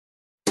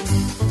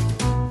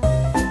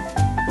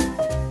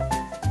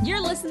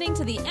listening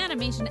to the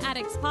Animation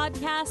Addicts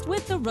podcast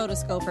with the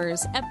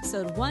Rotoscopers,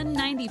 episode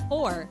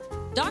 194,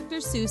 Dr.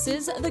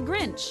 Seuss's The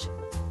Grinch.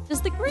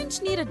 Does the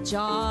Grinch need a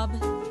job?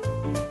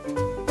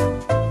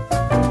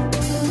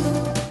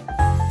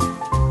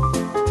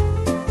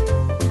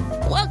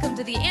 Welcome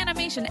to the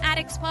Animation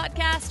Addicts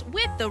podcast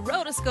with the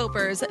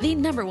Rotoscopers, the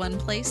number one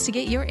place to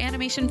get your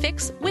animation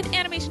fix with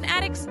animation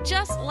addicts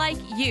just like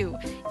you.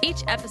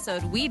 Each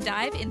episode, we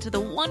dive into the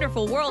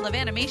wonderful world of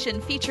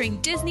animation featuring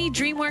Disney,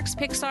 DreamWorks,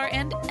 Pixar,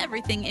 and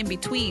everything in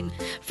between.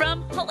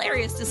 From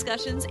hilarious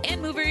discussions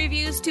and movie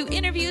reviews to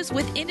interviews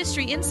with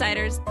industry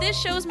insiders, this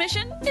show's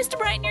mission is to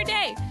brighten your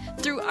day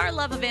through our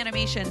love of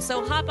animation.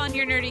 So hop on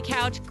your nerdy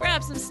couch,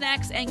 grab some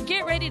snacks, and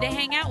get ready to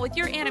hang out with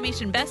your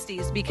animation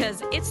besties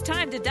because it's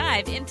time to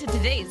dive into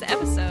today's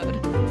episode.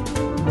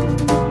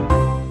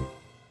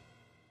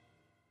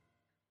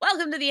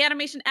 Welcome to the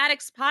Animation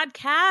Addicts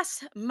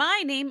podcast.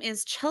 My name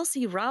is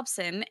Chelsea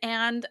Robson,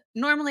 and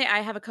normally I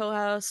have a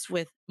co-host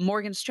with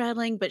Morgan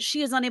Stradling, but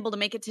she is unable to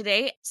make it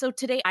today. So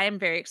today I am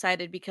very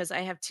excited because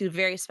I have two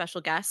very special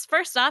guests.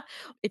 First off,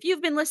 if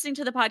you've been listening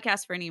to the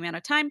podcast for any amount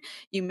of time,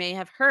 you may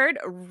have heard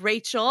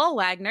Rachel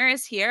Wagner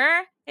is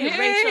here. Hey,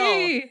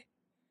 Rachel.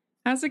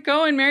 How's it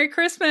going? Merry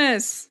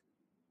Christmas.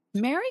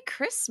 Merry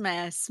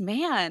Christmas.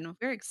 Man,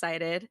 we're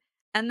excited.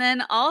 And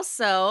then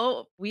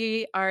also,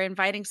 we are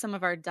inviting some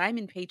of our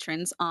Diamond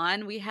patrons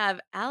on. We have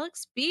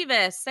Alex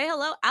Beavis. Say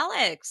hello,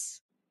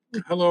 Alex.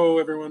 Hello,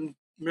 everyone.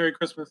 Merry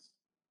Christmas.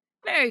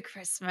 Merry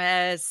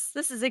Christmas.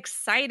 This is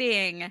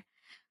exciting.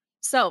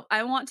 So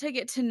I want to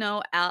get to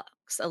know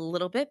Alex a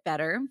little bit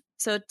better.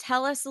 So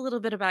tell us a little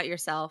bit about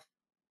yourself.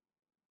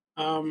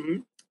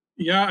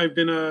 Yeah, I've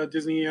been a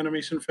Disney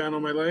animation fan all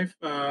my life,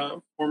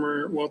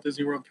 former Walt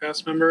Disney World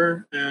cast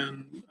member,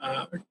 and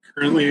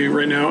currently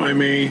right now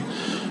I'm a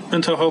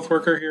mental health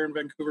worker here in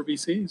Vancouver,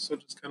 BC, so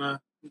just kind of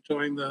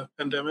enjoying the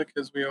pandemic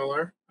as we all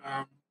are.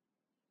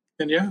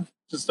 And yeah,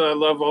 just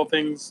love all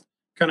things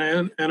kind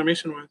of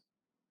animation-wise.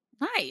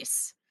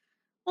 Nice.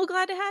 Well,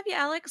 glad to have you,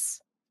 Alex.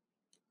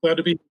 Glad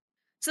to be.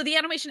 So the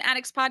Animation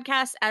Addicts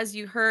podcast, as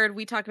you heard,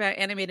 we talk about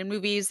animated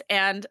movies,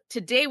 and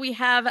today we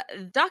have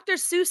Dr.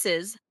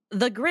 Seuss's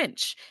The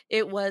Grinch.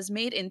 It was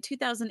made in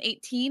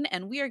 2018,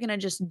 and we are going to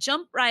just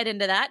jump right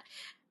into that.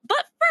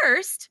 But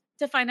first,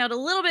 to find out a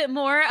little bit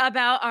more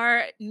about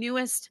our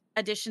newest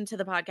addition to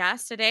the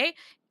podcast today,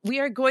 we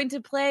are going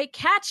to play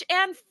Catch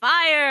and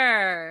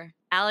Fire.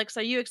 Alex,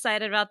 are you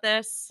excited about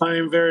this? I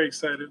am very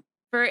excited.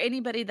 For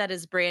anybody that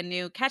is brand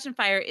new, Catch and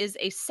Fire is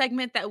a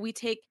segment that we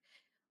take.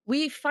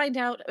 We find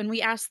out and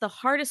we ask the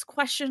hardest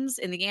questions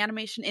in the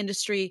animation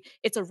industry.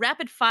 It's a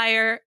rapid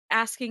fire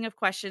asking of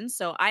questions.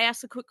 So I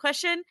ask a quick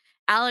question.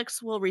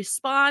 Alex will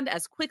respond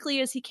as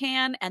quickly as he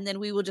can. And then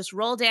we will just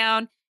roll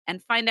down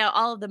and find out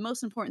all of the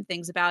most important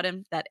things about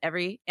him that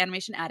every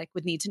animation addict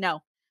would need to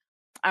know.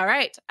 All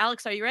right.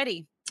 Alex, are you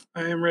ready?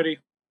 I am ready.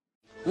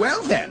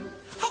 Well then,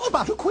 how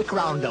about a quick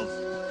round of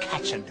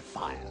Catch and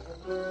Fire?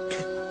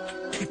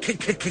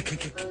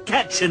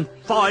 Catch and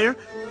Fire?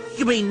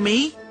 You mean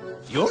me?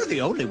 You're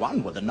the only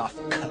one with enough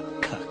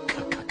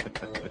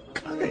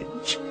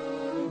courage.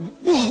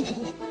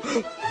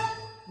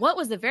 What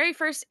was the very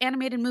first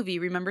animated movie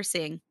you remember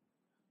seeing?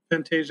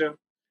 Fantasia.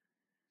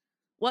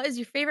 What is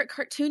your favorite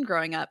cartoon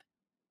growing up?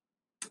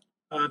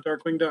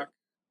 Darkwing Duck.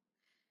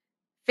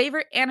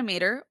 Favorite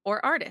animator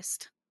or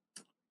artist?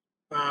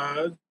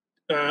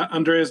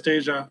 Andreas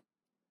Deja.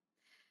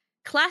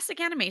 Classic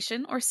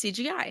animation or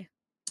CGI?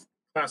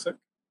 Classic.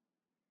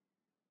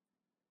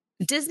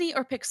 Disney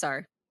or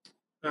Pixar?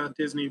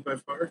 Disney by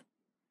far.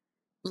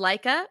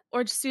 Laika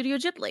or Studio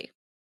Ghibli?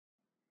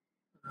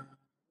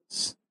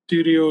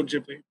 Studio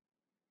Ghibli.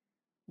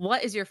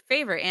 What is your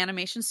favorite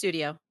animation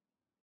studio?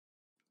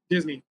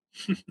 Disney.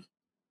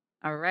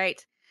 All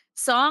right.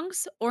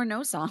 Songs or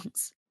no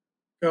songs?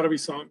 Gotta be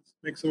songs.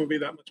 Makes the movie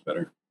that much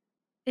better.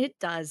 It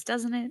does,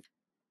 doesn't it?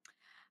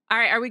 All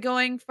right. Are we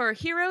going for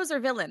heroes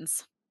or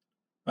villains?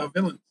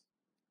 Villains.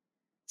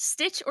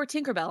 Stitch or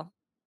Tinkerbell?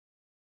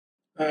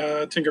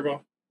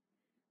 Tinkerbell.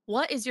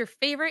 What is your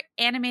favorite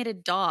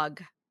animated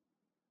dog?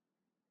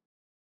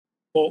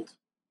 Bolt.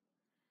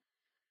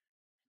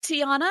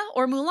 Tiana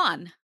or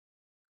Mulan?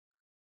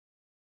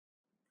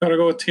 Gotta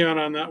go with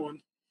Tiana on that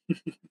one.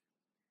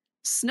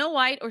 Snow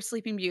White or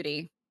Sleeping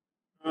Beauty?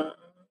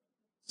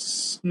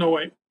 Snow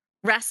White.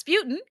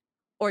 Rasputin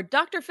or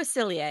Dr.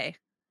 Facilier?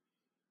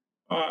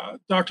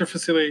 Dr.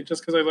 Facilier,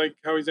 just because I like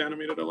how he's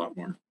animated a lot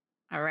more.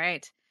 All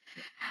right.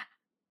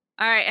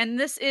 All right, and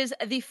this is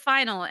the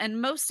final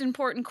and most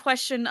important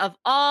question of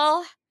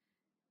all.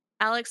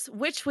 Alex,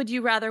 which would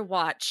you rather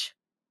watch?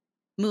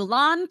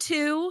 Mulan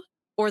 2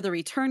 or The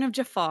Return of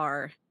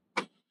Jafar?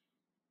 I'm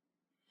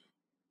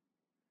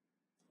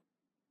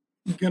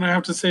gonna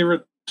have to say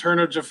Return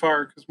of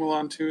Jafar, because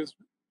Mulan 2 is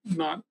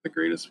not the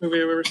greatest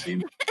movie I've ever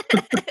seen.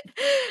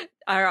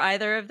 Are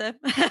either of them?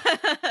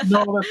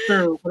 No, that's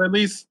true. But at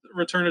least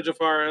Return of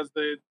Jafar has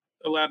the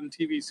Aladdin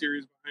TV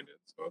series behind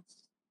it. So it's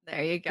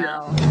There you go.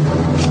 Yeah.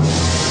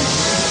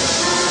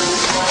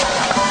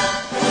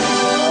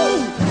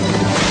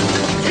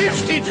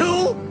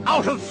 52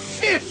 out of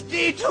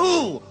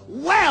 52.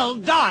 Well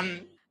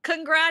done.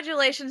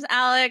 Congratulations,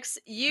 Alex.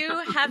 You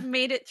have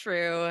made it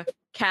through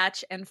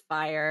Catch and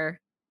Fire.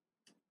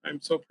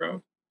 I'm so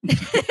proud.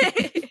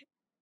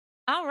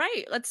 All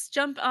right, let's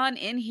jump on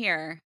in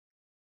here.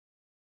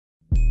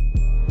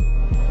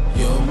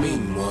 You're a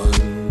mean one.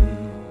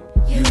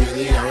 You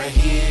really are a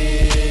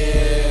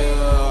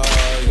heel.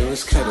 You're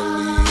as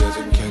cuddly as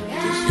a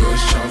cactus. You're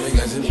as charming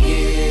as an eel.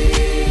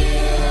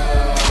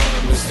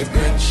 Mr.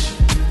 Grinch,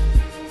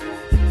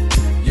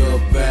 you're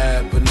a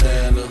bad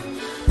banana.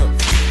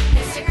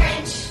 Mr.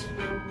 Grinch,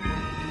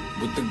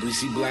 with the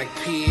greasy black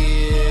peel.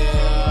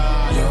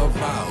 You're a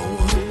vile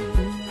one.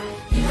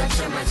 You got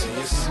termites in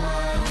your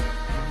smile.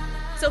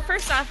 So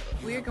first off,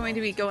 we're going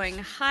to be going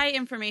high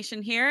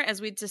information here as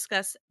we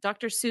discuss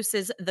Dr.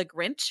 Seuss's The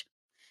Grinch.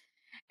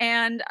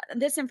 And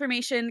this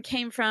information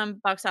came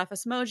from Box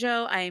Office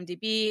Mojo,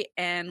 IMDb,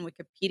 and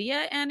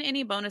Wikipedia, and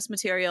any bonus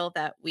material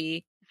that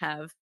we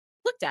have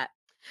looked at.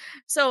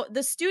 So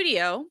the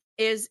studio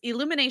is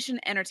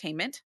Illumination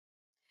Entertainment.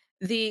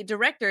 The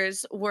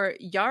directors were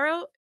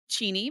Yarrow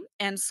Cheney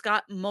and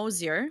Scott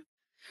Mosier.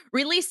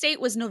 Release date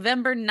was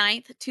November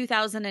 9th,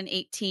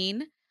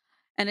 2018.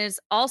 And is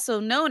also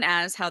known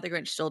as How the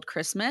Grinch Stole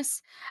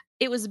Christmas.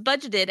 It was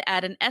budgeted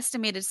at an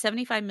estimated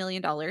 $75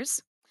 million.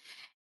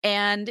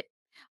 And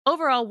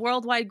overall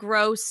worldwide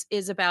gross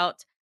is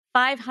about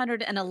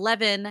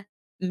 $511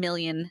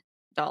 million.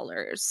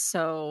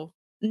 So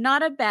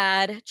not a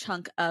bad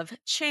chunk of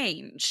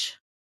change.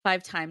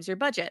 5 times your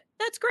budget.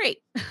 That's great.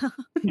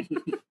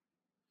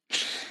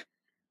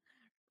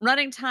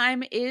 Running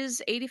time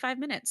is 85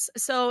 minutes.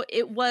 So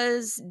it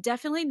was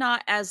definitely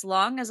not as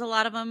long as a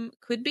lot of them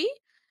could be.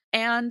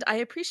 And I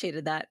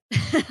appreciated that.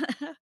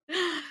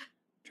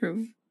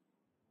 True.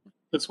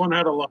 This one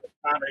had a lot of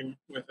padding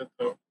with it,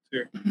 though,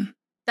 too.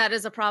 That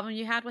is a problem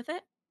you had with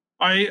it?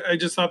 I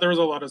just thought there was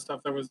a lot of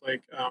stuff that was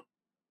like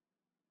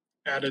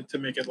added to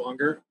make it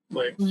longer,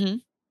 like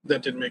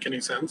that didn't make any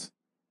sense.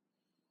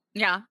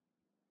 Yeah,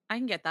 I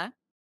can get that.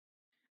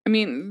 I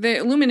mean, the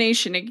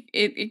Illumination,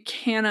 it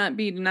cannot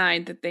be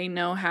denied that they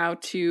know how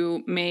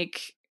to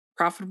make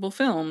profitable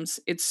films.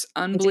 It's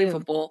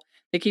unbelievable.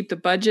 They keep the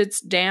budgets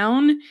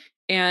down,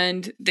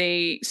 and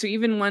so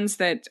even ones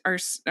that are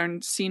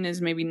seen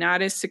as maybe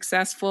not as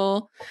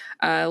successful,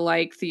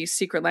 like The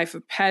Secret Life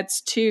of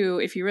Pets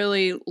 2, if you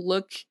really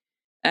look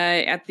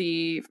at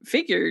the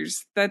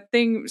figures, that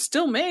thing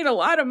still made a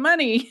lot of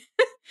money.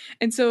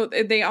 And so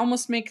they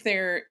almost make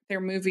their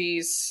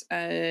movies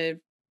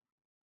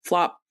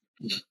flop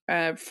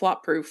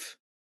proof.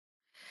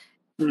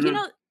 You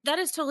know, that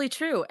is totally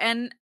true.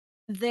 And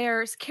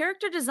their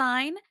character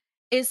design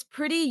is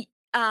pretty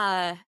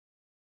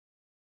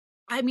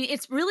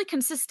it's really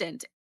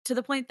consistent to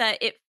the point that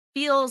it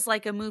feels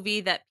like a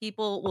movie that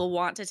people will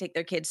want to take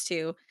their kids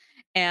to,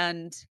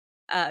 and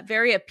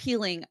very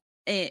appealing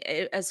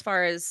as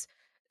far as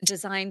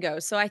design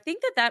goes. So I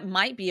think that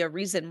might be a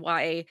reason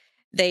why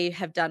they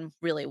have done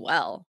really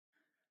well.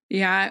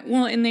 Yeah,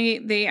 well, and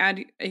they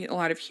add a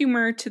lot of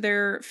humor to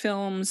their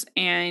films,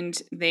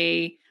 and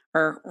they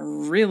are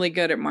really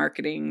good at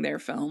marketing their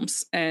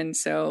films. And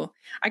so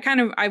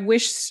I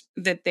wish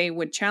that they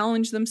would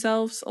challenge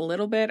themselves a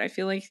little bit. I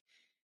feel like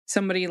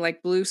somebody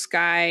like Blue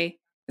Sky,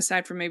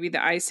 aside from maybe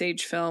the Ice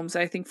Age films,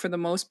 I think for the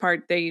most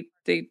part, they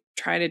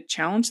try to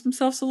challenge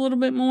themselves a little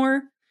bit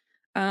more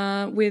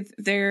with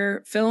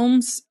their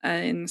films.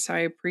 And so I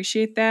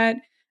appreciate that.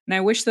 And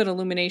I wish that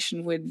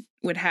Illumination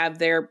would have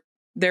their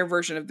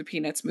version of the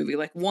Peanuts movie,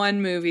 like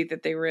one movie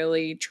that they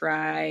really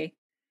try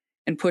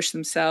and push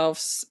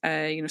themselves.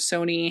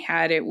 Sony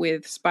had it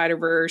with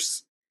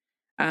Spider-Verse.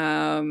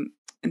 I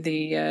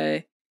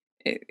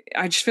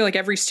just feel like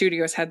every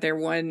studio has had their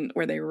one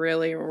where they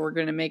really we're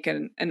going to make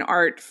an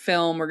art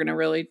film. We're going to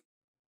really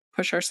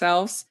push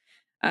ourselves.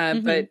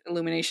 But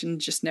Illumination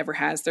just never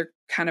has. They're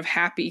kind of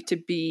happy to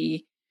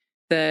be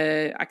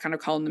I kind of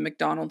call them the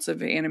McDonald's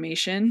of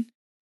animation.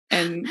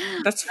 And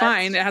that's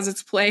fine. It has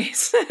its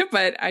place.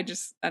 But I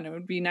know it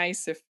would be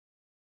nice if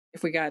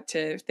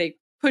they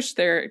push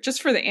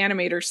just for the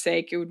animator's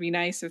sake, it would be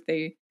nice if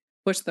they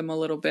push them a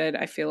little bit.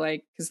 I feel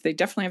like, because they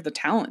definitely have the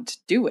talent to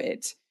do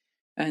it.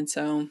 And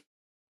so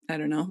I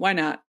don't know. Why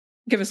not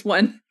give us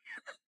one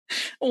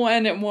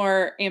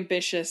more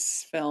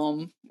ambitious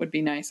film would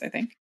be nice, I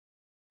think.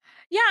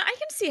 Yeah, I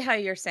can see how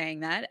you're saying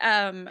that.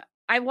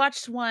 I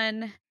watched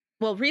one,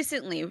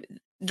 recently.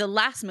 The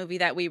last movie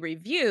that we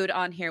reviewed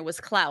on here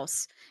was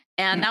Klaus.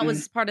 And that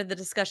was part of the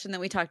discussion that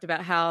we talked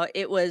about, how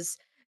it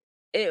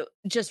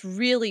just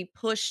really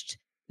pushed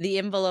the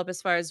envelope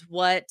as far as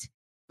what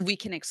we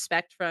can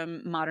expect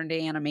from modern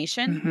day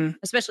animation,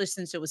 especially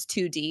since it was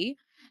 2D.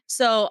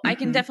 So I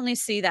can definitely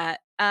see that.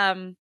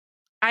 I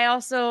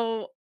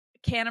also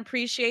can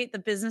appreciate the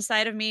business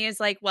side of me is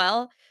like,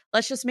 well,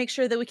 let's just make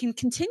sure that we can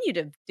continue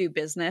to do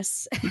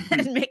business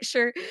and make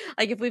sure,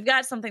 like, if we've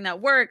got something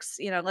that works,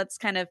 let's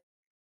kind of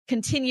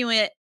continue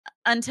it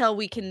until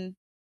we can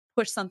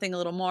push something a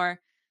little more,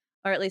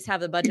 or at least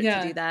have the budget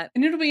to do that.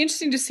 And it'll be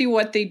interesting to see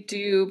what they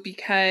do,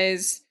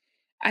 because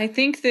I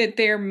think that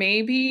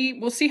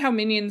we'll see how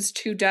Minions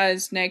 2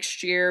 does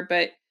next year,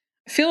 but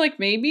I feel like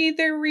maybe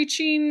they're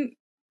reaching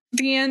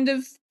the end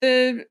of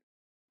that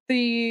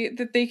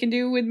they can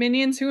do with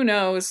Minions. Who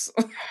knows?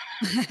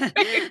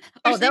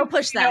 Oh, they'll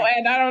push that.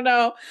 And I don't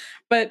know,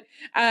 but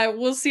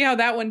we'll see how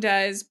that one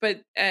does.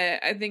 But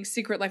I think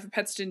Secret Life of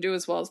Pets didn't do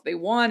as well as they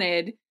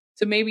wanted.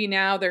 So maybe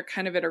now they're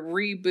kind of at a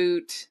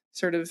reboot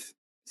sort of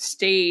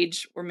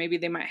stage where maybe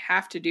they might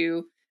have to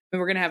do. And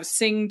we're gonna have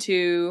Sing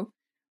 2.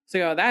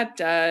 So how that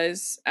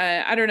does.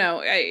 I don't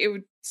know.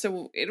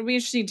 So it'll be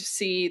interesting to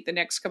see the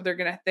next couple.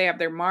 They have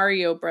their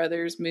Mario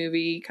Brothers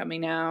movie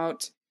coming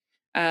out.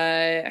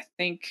 I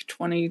think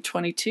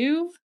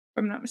 2022, if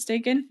I'm not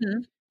mistaken.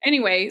 Mm-hmm.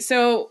 Anyway,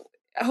 so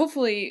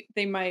hopefully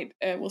they might.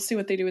 We'll see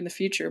what they do in the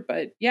future.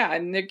 But yeah,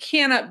 and there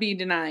cannot be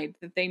denied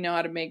that they know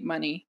how to make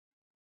money.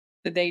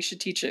 That they should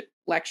teach it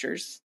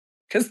lectures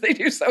because they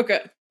do so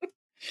good.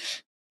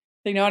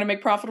 They know how to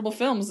make profitable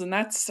films, and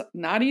that's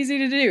not easy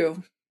to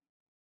do.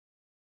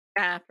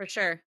 Yeah, for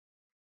sure.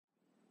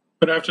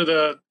 But after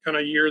the kind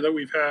of year that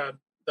we've had,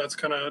 that's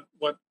kind of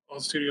what all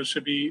studios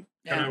should be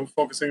kind of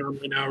focusing on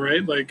right now,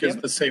 right? Like, is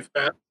the safe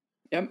bet.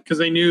 Yep. Because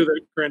they knew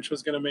that Grinch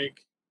was going to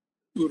make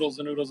oodles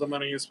and oodles of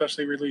money,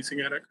 especially releasing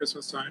it at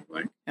Christmas time.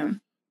 Like,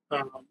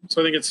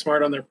 so I think it's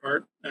smart on their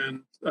part,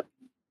 and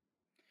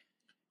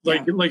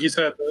like you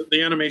said,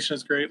 the animation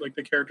is great. Like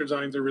the character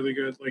designs are really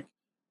good. Like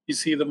you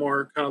see the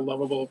more kind of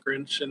lovable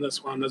Grinch in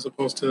this one as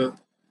opposed to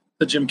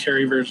the Jim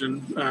Carrey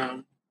version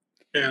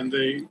and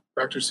the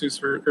Dr.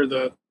 Seuss or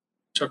the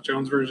Chuck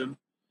Jones version.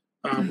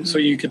 So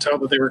you could tell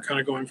that they were kind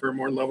of going for a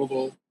more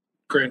lovable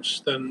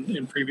Grinch than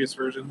in previous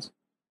versions.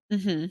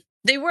 Mm-hmm.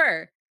 They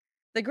were.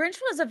 The Grinch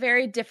was a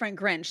very different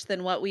Grinch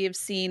than what we have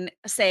seen,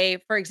 say,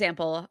 for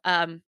example,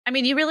 I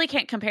mean, you really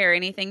can't compare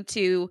anything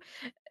to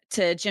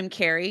Jim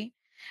Carrey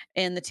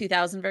in the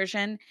 2000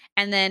 version.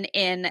 And then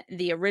in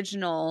the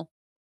original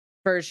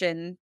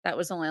version, that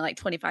was only like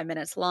 25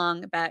 minutes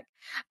long back,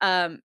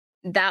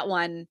 that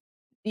one,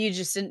 you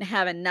just didn't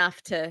have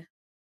enough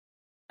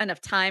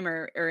time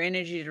or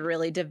energy to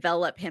really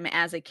develop him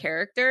as a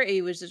character.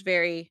 He was just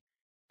very,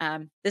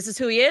 this is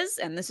who he is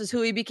and this is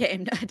who he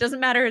became. It doesn't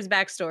matter his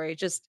backstory,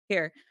 just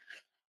here.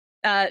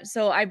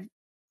 So I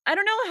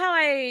don't know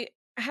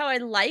how I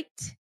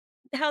liked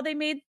how they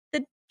made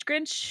the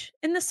Grinch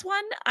in this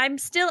one. I'm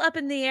still up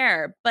in the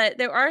air, but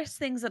there are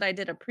things that I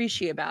did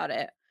appreciate about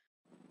it.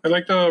 I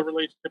like the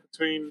relationship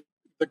between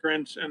the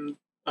Grinch and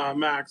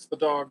Max, the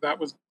dog. That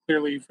was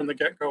clearly from the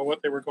get-go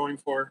what they were going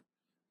for,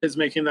 is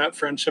making that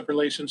friendship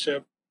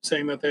relationship,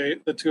 saying that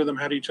the two of them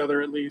had each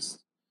other at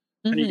least.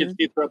 And you can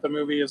see throughout the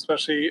movie,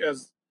 especially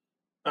as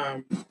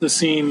the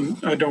scene,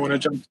 I don't want to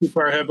jump too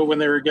far ahead, but when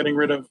they were getting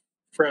rid of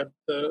Fred,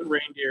 the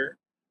reindeer,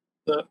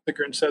 the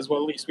Grinch says,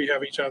 well, at least we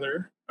have each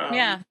other.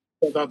 I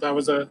thought that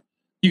was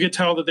you could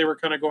tell that they were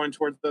kind of going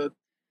towards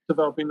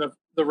developing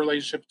the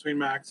relationship between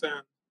Max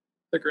and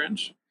the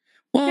Grinch.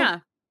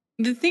 Well,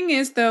 the thing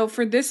is, though,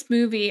 for this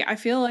movie, I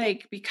feel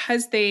like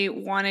because they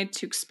wanted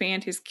to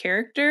expand his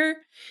character,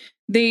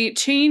 they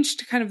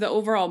changed kind of the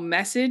overall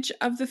message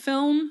of the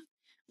film,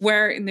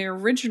 where in the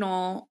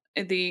original,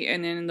 and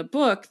in the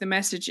book, the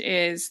message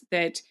is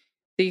that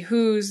the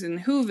Who's in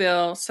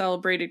Whoville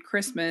celebrated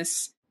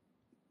Christmas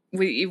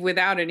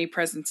without any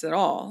presents at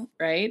all,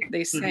 right?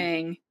 They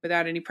sang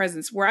without any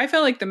presents. Where I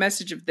felt like the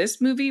message of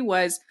this movie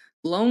was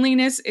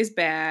loneliness is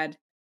bad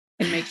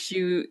and makes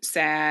you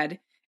sad,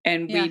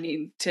 and we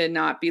need to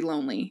not be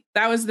lonely.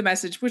 That was the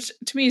message, which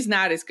to me is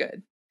not as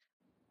good.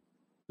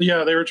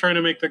 Yeah, they were trying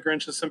to make the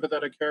Grinch a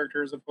sympathetic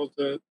character as opposed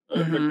to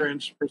the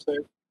Grinch per se.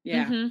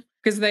 Yeah,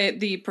 because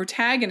the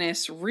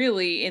protagonists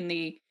really in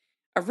the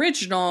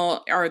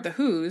original are the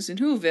Who's in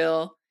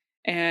Whoville,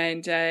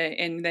 and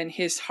then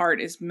his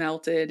heart is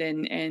melted,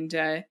 and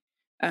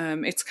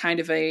it's kind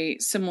of a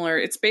similar.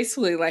 It's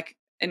basically like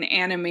an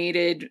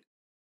animated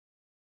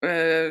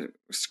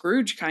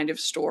Scrooge kind of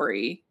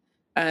story,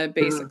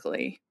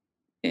 basically,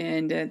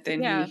 and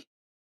then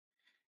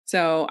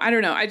so I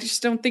don't know. I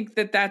just don't think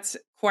that that's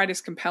quite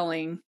as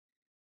compelling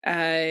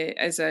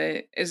as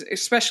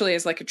especially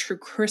as like a true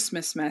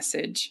Christmas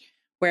message,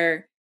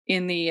 where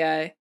in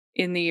the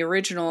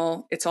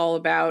original it's all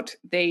about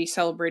they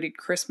celebrated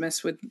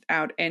Christmas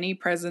without any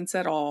presents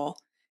at all,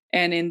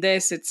 and in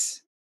this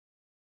it's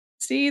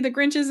the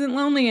Grinch isn't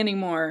lonely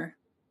anymore.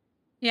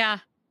 Yeah.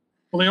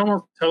 Well, they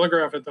almost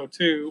telegraph it though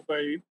too,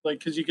 by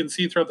because you can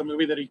see throughout the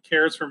movie that he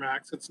cares for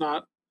Max. It's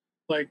not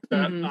like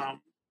that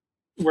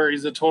where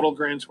he's a total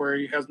Grinch where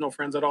he has no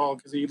friends at all,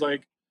 because he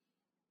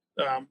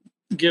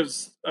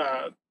gives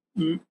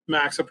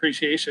Max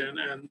appreciation,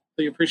 and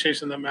the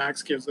appreciation that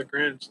Max gives the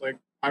Grinch, like,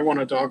 I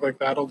want a dog like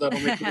that'll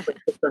make me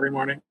breakfast every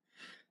morning.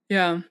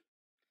 Yeah.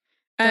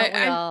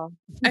 I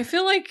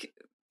feel like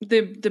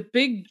the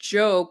big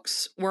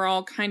jokes were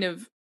all kind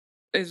of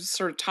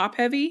sort of top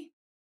heavy,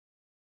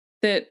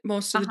 that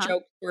most of the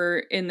jokes were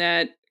in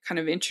that kind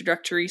of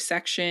introductory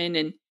section,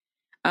 and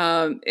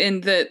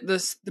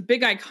the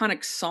big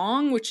iconic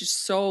song, which is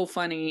so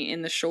funny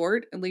in the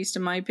short, at least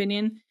in my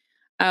opinion.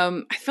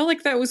 I felt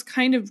like that was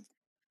kind of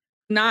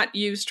not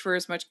used for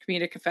as much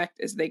comedic effect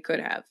as they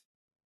could have.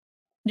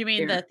 You mean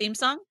Here. the theme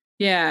song?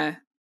 Yeah.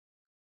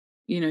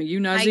 You I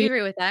Nazi,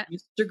 agree with that.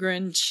 Mr.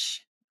 Grinch.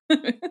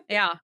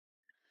 Yeah.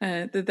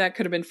 That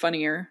could have been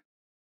funnier.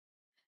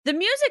 The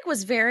music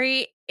was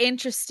very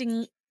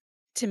interesting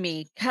to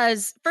me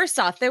because, first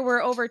off, there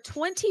were over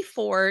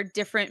 24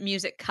 different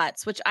music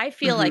cuts, which I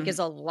feel like is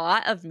a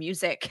lot of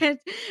music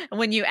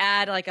when you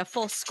add like a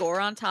full score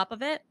on top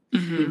of it.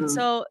 Mm-hmm.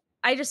 So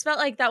I just felt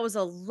like that was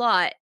a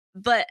lot,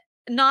 but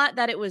not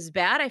that it was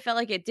bad. I felt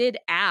like it did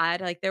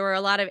add, like there were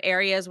a lot of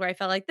areas where I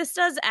felt like this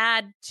does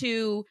add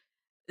to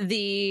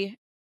the,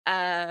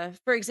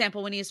 for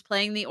example, when he's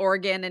playing the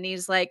organ and he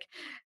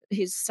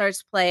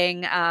starts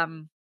playing,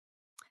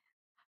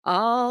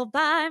 all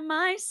by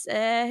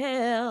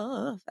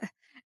myself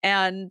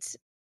and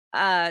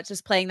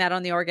just playing that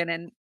on the organ.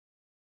 And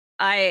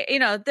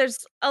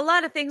there's a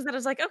lot of things that I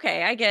was like,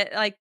 okay, I get,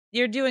 like,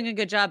 you're doing a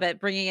good job at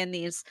bringing in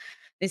these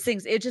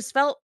things. It just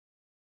felt,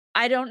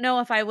 I don't know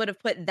if I would have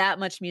put that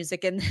much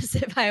music in this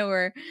if I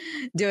were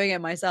doing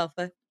it myself,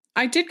 but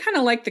I did kind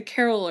of like the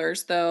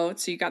carolers though.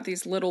 So you got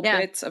these little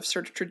Yeah. bits of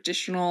sort of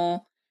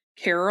traditional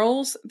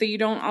carols that you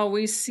don't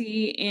always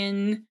see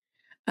in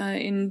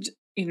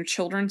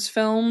children's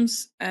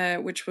films,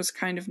 which was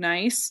kind of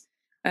nice.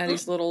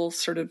 These little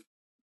sort of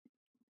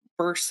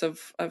bursts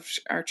of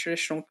our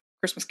traditional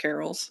Christmas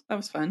carols. That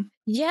was fun.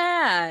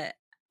 yeah.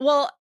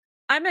 Well,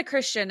 I'm a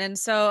Christian, and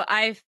so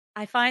I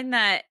find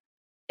that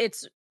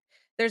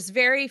there's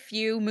very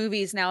few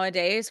movies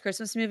nowadays,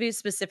 Christmas movies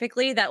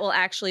specifically, that will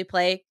actually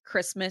play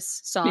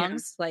Christmas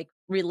songs, like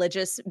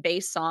religious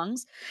based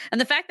songs.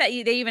 And the fact that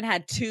they even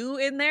had 2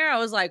 in there, I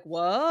was like,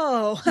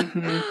 whoa.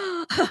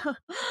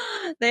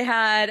 They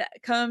had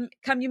Come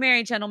You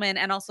Merry Gentlemen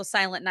and also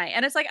Silent Night.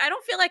 And it's like, I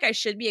don't feel like I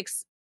should be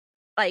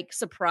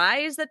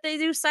surprised that they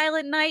do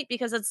Silent Night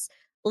because it's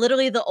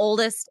literally the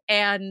oldest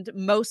and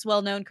most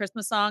well-known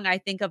Christmas song I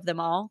think of them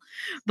all,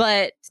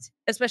 but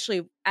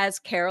especially as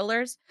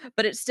carolers,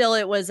 but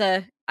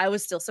I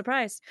was still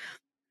surprised.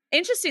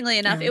 Interestingly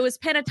enough, it was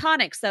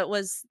Pentatonix that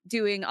was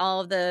doing all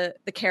of the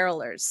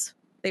carolers.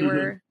 They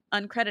were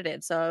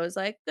uncredited, so I was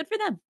like, good for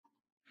them.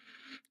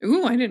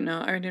 Ooh, I didn't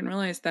know. I didn't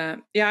realize that.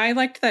 Yeah, I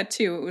liked that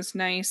too. It was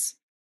nice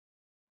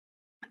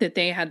that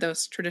they had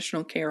those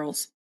traditional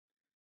carols.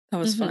 That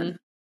was fun.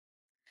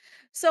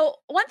 So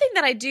one thing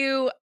that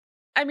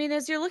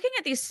as you're looking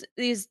at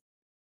these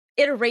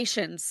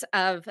iterations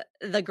of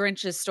the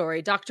Grinch's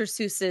story, Dr.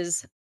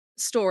 Seuss's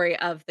story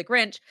of the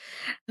Grinch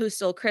who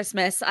stole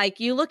Christmas,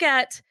 like you look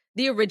at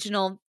the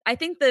original, I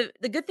think the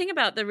good thing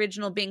about the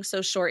original being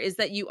so short is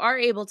that you are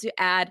able to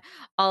add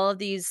all of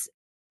these,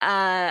 you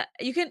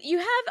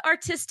have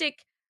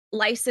artistic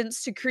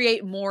license to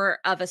create more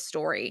of a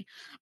story.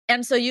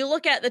 And so you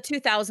look at the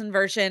 2000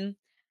 version,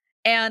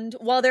 and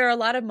while there are a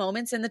lot of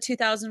moments in the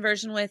 2000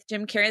 version with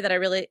Jim Carrey that I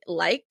really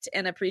liked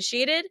and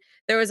appreciated,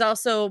 there was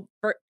also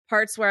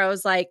parts where I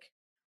was like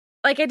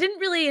I didn't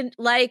really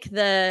like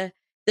the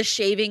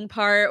shaving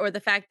part or the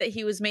fact that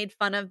he was made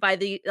fun of by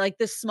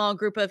this small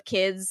group of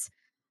kids.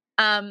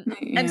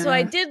 And so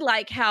I did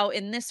like how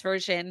in this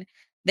version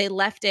they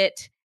left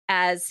it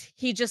as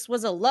he just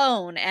was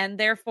alone, and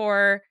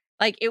therefore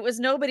it was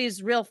nobody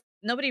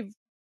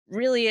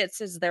really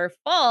it's their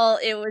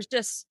fault. It was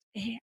just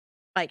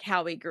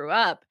how he grew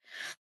up.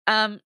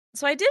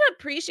 So I did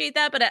appreciate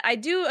that, but I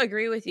do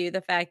agree with you,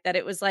 the fact that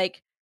it was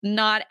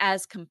not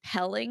as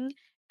compelling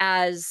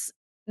as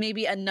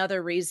maybe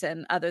another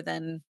reason other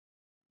than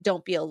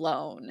don't be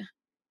alone.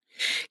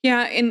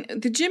 Yeah, and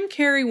the Jim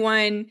Carrey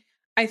one,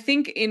 I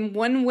think in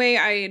one way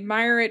I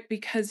admire it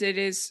because it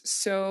is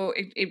so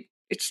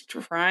it's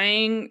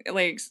trying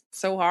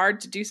so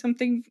hard to do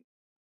something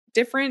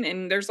different,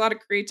 and there's a lot of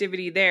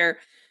creativity there.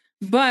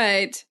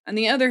 But on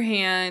the other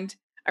hand,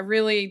 I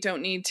really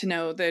don't need to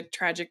know the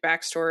tragic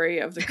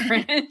backstory of the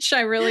Grinch.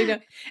 I really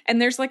don't.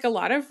 And there's a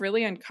lot of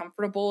really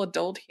uncomfortable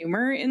adult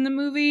humor in the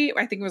movie.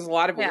 I think it was a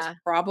lot of it was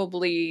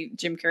probably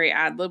Jim Carrey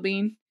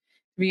ad-libbing,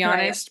 to be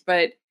honest.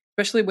 But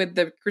especially with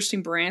the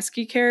Christine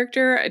Baranski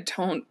character,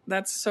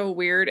 that's so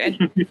weird. And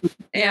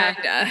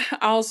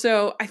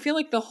also, I feel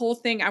like the whole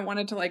thing, I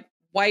wanted to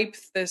wipe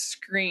the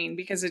screen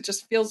because it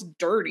just feels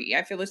dirty.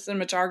 I feel the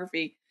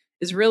cinematography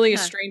is really a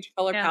strange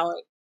color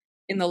palette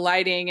in the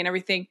lighting and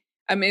everything.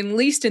 I mean, at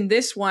least in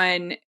this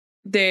one,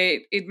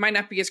 it might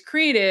not be as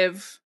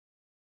creative.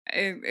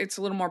 It's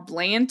a little more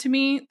bland to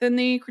me than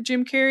the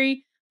Jim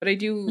Carrey, but I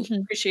do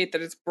appreciate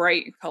that it's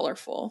bright and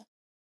colorful.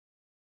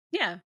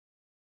 Yeah.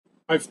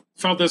 I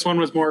felt this one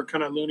was more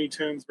kind of Looney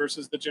Tunes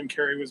versus the Jim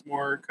Carrey was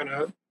more kind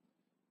of,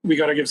 we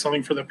got to give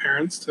something for the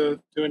parents to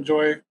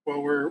enjoy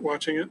while we're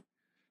watching it.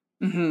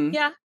 Mm-hmm.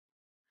 Yeah.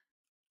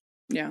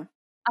 Yeah.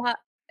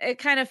 It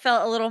kind of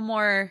felt a little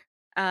more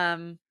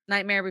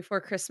Nightmare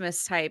Before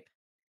Christmas type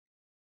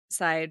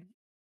side,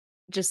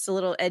 just a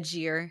little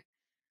edgier.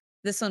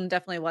 This one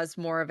definitely was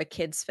more of a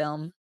kid's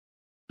film.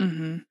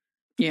 Mm-hmm.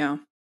 Yeah,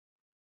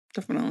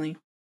 definitely.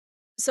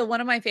 So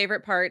one of my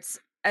favorite parts,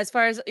 as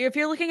far as if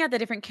you're looking at the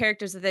different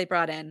characters that they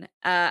brought in,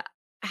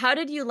 how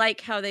did you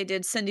like how they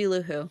did Cindy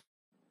Lou Who?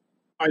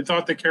 I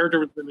thought the character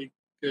was really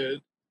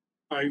good.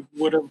 I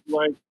would have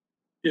liked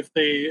if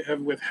they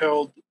have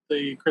withheld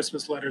the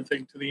Christmas letter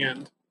thing to the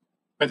end.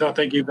 I thought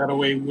they gave that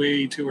away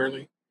way too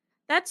early.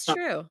 That's Uh,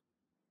 true.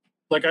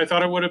 Like I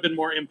thought it would have been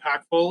more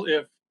impactful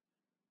if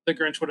the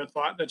Grinch would have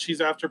thought that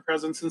she's after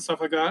presents and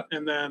stuff like that,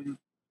 and then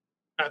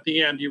at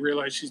the end you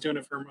realize she's doing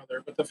it for her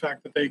mother. But the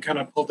fact that they kind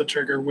of pulled the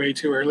trigger way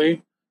too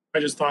early, I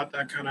just thought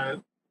that kind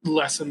of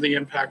lessened the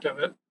impact of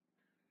it.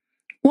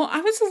 Well,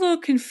 I was a little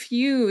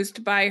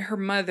confused by her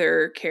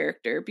mother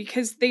character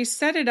because they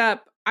set it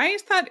up. I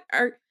thought,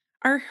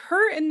 are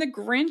her and the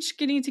Grinch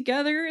getting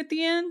together at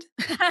the end?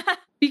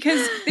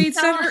 Because they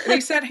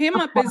set him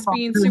up as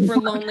being super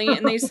lonely,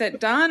 and they set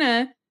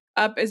Donna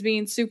up as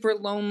being super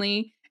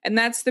lonely, and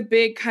that's the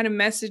big kind of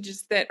message,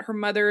 is that her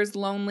mother is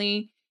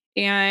lonely.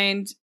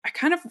 And I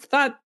kind of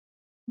thought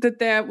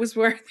that was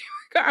where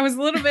I was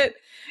a little bit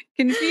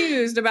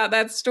confused about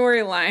that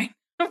storyline,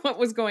 what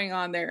was going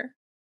on there.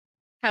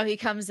 How he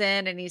comes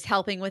in and he's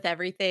helping with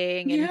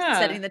everything and Yeah.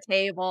 setting the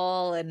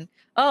table and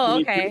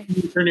okay.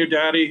 Her new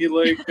daddy, he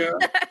like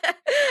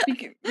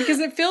because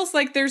it feels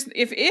like there's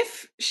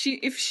if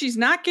she's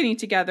not getting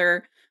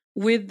together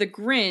with the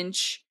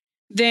Grinch,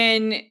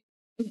 then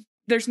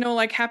there's no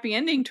like happy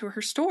ending to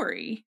her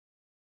story,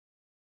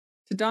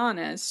 to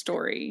Donna's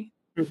story.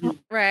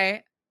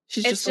 Right.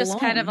 It's just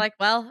kind of like,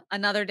 well,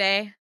 another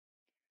day.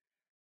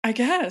 I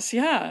guess,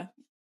 yeah.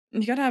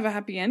 You gotta have a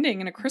happy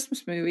ending in a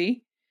Christmas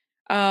movie.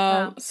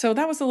 So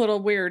that was a little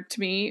weird to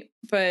me,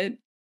 but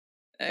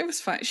it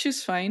was fine. She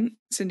was fine.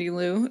 Cindy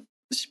Lou,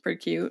 she's pretty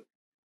cute.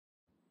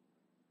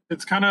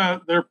 It's kind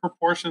of, their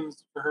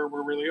proportions for her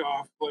were really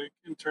off, like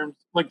in terms,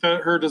 like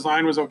her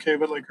design was okay,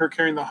 but like her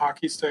carrying the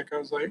hockey stick, I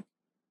was like,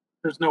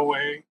 there's no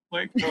way,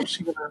 like how's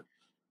she gonna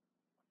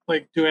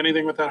like do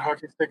anything with that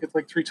hockey stick? It's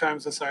like 3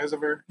 times the size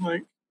of her.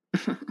 Like,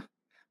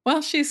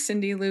 well, she's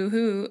Cindy Lou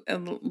Who,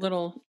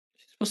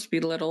 she's supposed to be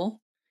little,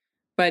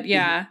 but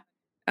yeah.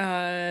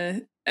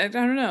 I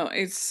don't know.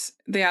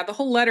 The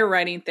whole letter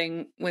writing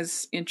thing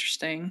was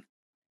interesting.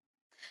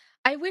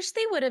 I wish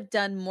they would have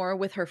done more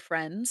with her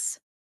friends.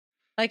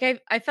 Like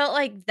I felt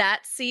like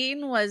that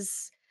scene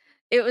was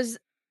when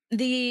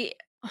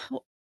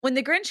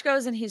the Grinch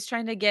goes and he's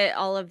trying to get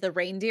all of the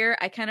reindeer,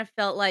 I kind of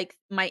felt like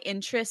my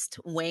interest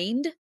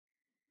waned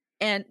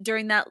and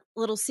during that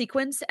little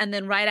sequence, and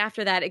then right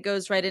after that it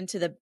goes right into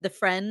the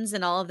friends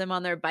and all of them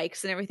on their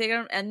bikes and everything,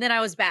 and then I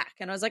was back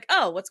and I was like,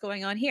 "Oh, what's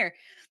going on here?"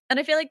 And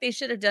I feel like they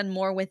should have done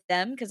more with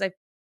them because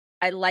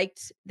I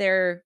liked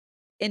their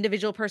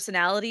individual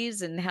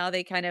personalities and how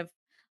they kind of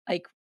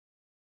like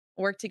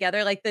work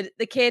together. Like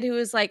the kid who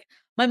was like,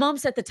 "My mom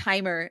set the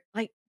timer."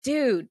 Like,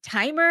 dude,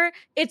 timer?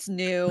 It's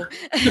new.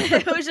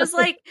 It was just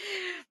like,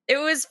 it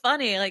was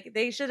funny. Like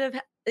they should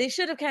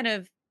have kind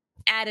of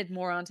added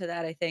more onto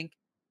that, I think.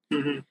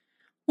 mm-hmm.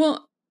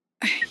 Well,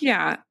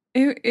 yeah,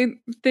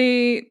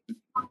 there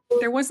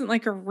wasn't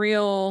like a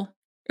real.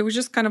 It was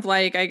just kind of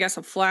like, I guess,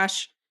 a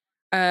flash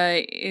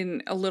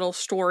in a little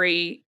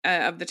story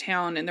of the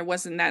town, and there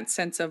wasn't that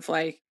sense of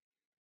like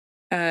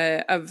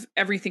of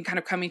everything kind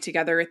of coming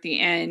together at the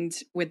end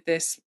with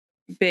this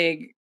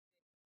big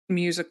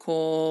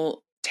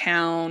musical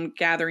town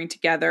gathering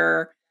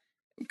together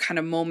kind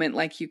of moment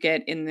like you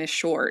get in this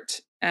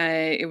short.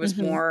 It was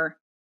more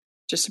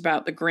just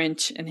about the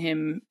Grinch and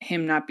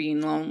him not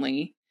being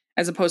lonely,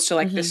 as opposed to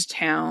like this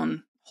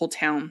whole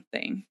town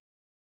thing.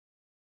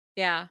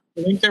 Yeah.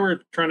 I think they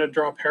were trying to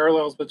draw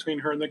parallels between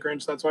her and the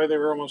Grinch. That's why they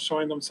were almost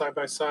showing them side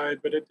by side,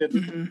 but it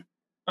didn't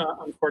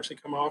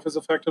unfortunately come off as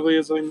effectively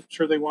as I'm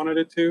sure they wanted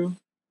it to.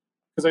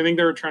 Because I think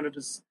they were trying to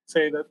just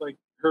say that like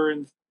her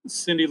and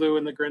Cindy Lou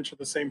and the Grinch are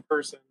the same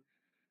person.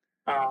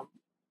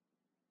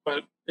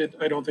 But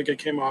I don't think it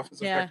came off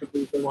as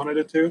effectively as they wanted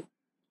it to.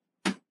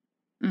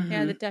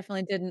 Yeah, that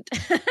definitely didn't.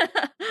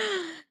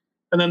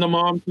 And then the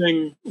mom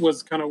thing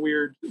was kind of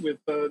weird with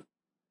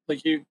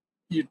like you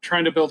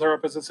trying to build her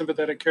up as a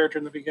sympathetic character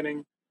in the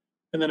beginning,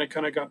 and then it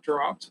kind of got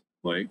dropped.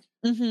 Like,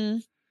 yeah,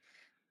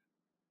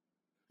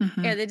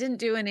 they didn't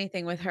do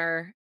anything with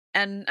her,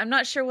 and I'm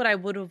not sure what I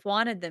would have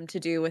wanted them to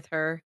do with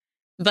her,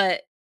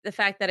 but the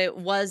fact that it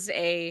was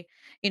it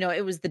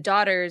was the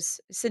daughter's,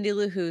 Cindy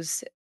Lou,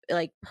 who's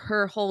like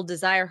her whole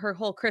desire, her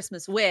whole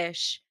Christmas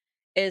wish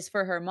is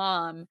for her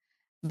mom,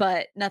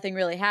 but nothing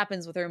really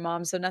happens with her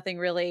mom, so nothing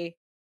really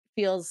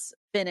feels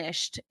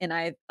finished in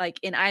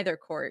either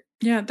court.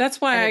 Yeah,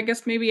 that's why I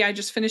guess maybe I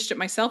just finished it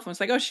myself and was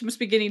like, oh, she must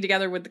be getting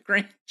together with the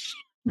Grinch.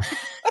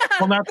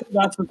 Well,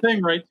 that's the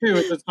thing, right? Too,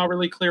 it's not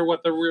really clear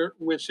what the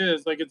wish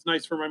is. Like, it's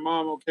nice for my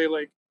mom. Okay,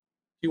 like,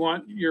 do you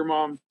want your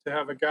mom to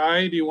have a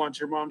guy? Do you want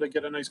your mom to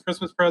get a nice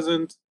Christmas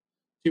present?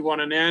 Do you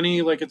want a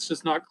nanny? Like, it's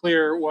just not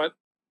clear what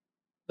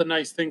the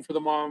nice thing for the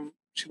mom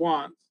she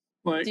wants.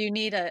 Like, do you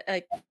need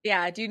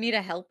do you need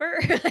a helper?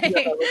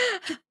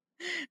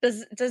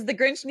 Does the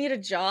Grinch need a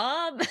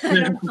job?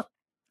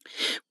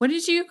 What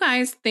did you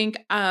guys think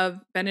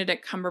of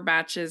Benedict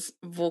Cumberbatch's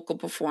vocal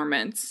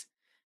performance?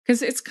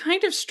 Because it's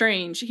kind of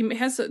strange. He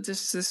has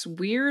this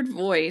weird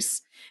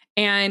voice,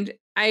 and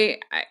I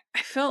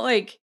felt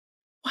like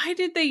why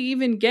did they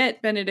even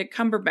get Benedict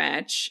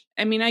Cumberbatch?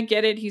 I mean, I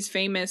get it. He's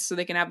famous, so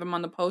they can have him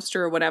on the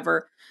poster or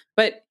whatever.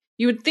 But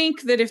you would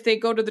think that if they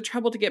go to the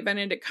trouble to get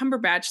Benedict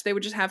Cumberbatch, they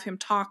would just have him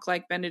talk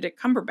like Benedict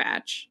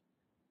Cumberbatch.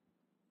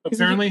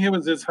 Apparently, it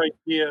was his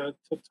idea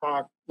to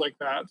talk like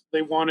that.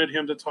 They wanted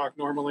him to talk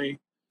normally.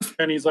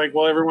 And he's like,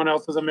 well, everyone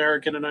else is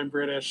American and I'm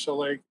British, so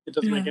like it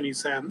doesn't make any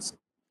sense.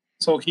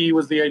 So he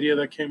was the idea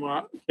that came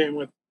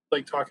with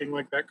like talking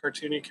like that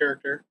cartoony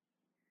character.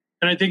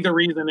 And I think the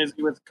reason is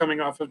he was coming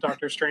off of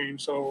Doctor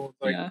Strange, so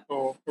like a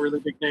really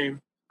big name.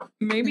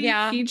 Maybe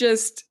he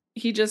just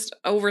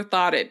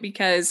overthought it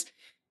because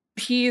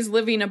he's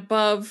living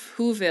above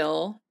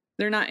Whoville.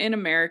 They're not in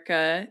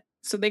America,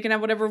 so they can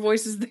have whatever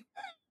voices they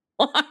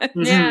want.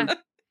 Yeah.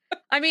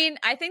 I mean,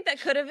 I think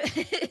that could have.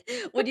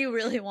 Would you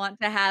really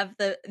want to have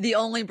the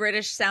only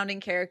British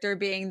sounding character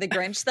being the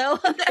Grinch, though?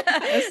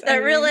 That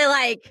really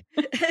like,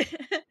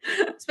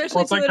 especially.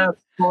 Well, it's like that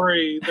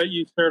story that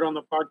you shared on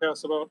the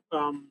podcast about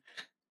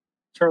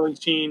Charlie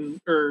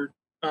Sheen, or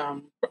I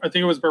think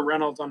it was Burt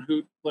Reynolds on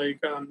Hoot, like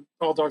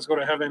All Dogs Go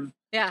to Heaven,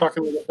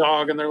 talking with a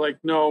dog, and they're like,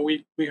 "No,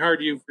 we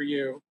hired you for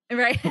you."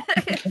 Right.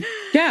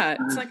 Yeah,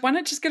 it's like, why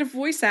not just get a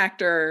voice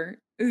actor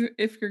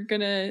if you're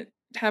gonna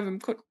have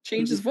him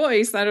change his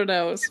voice? I don't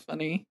know. It's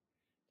funny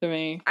to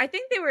me. I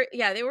think they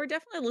were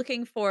definitely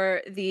looking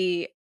for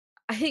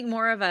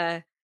more of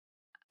a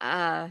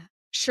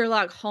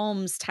Sherlock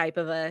Holmes type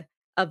of a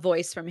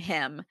voice from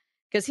him,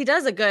 because he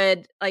does a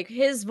good, like,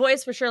 his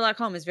voice for Sherlock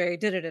Holmes is very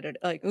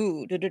like like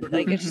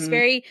it's just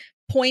very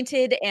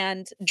pointed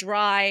and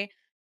dry,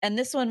 and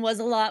this one was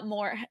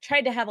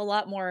tried to have a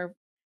lot more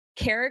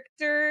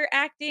character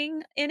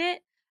acting in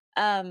it.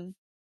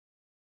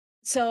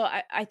 So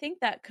I think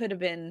that could have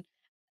been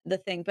the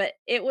thing, but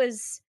it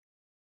was,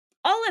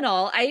 all in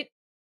all,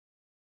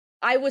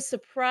 I was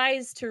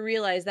surprised to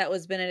realize that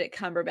was Benedict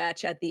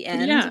Cumberbatch at the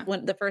end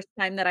when the first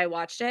time that I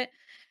watched it.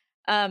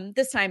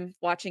 This time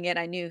watching it,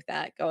 I knew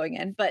that going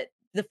in, but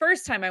the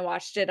first time I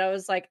watched it, I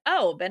was like,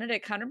 "Oh,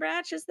 Benedict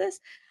Cumberbatch is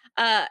this?"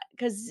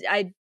 Because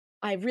I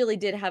really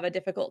did have a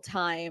difficult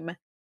time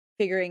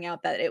figuring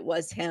out that it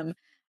was him.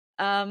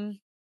 And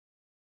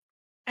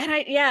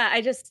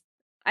I just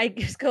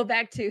go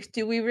back to,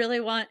 do we really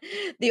want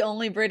the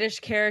only British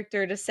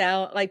character to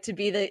sound like, to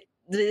be the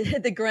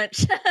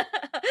Grinch?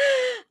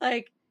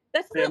 Like,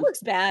 that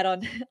looks bad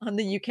on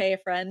the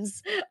UK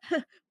friends.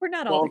 We're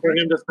not all. Well, for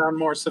him to sound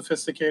more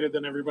sophisticated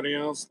than everybody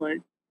else, like,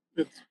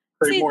 it's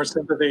create more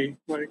sympathy.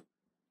 Like,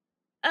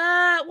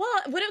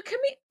 well,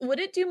 would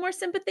it do more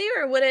sympathy,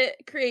 or would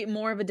it create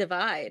more of a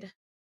divide?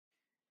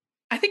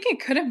 I think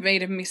it could have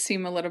made him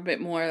seem a little bit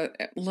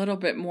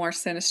more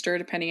sinister,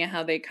 depending on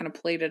how they kind of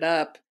played it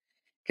up.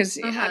 Because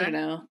I don't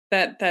know,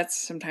 that's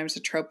sometimes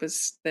a trope,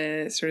 is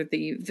the sort of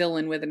the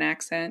villain with an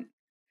accent.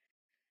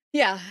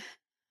 Yeah,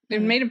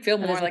 it made him feel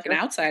more like an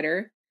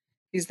outsider.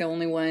 He's the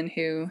only one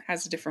who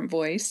has a different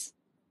voice.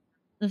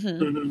 I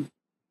don't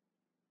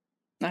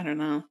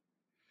know.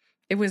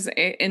 It was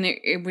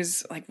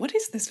like, what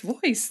is this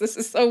voice? This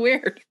is so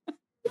weird.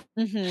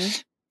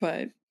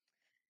 But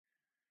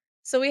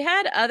so we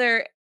had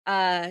other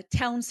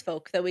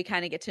townsfolk that we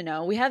kind of get to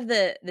know. We have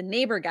the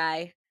neighbor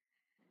guy,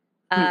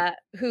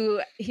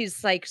 who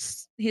he's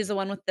the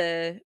one with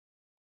the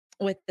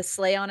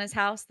sleigh on his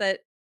house that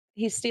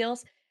he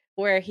steals,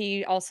 where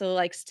he also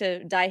likes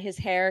to dye his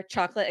hair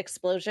chocolate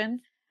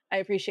explosion. I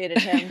appreciated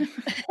him.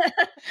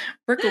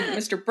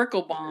 Mr.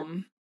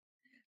 Bricklebaum.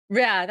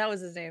 Yeah, that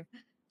was his name.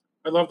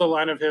 I love the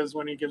line of his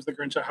when he gives the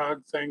Grinch a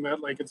hug, saying that,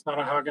 like, it's not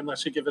a hug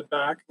unless you give it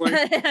back.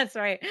 Like, that's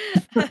right.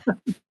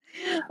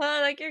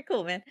 Well, like, you're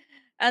cool, man.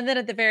 And then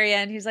at the very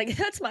end, he's like,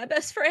 "That's my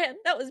best friend.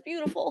 That was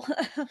beautiful."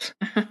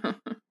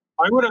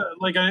 I would have,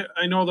 like,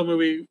 I know the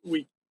movie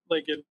we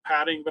like in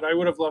Padding, but I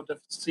would have loved to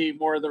see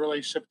more of the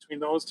relationship between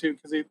those two,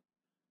 because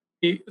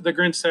the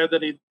Grinch said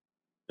that he'd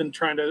been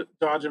trying to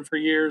dodge him for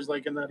years,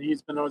 like, and that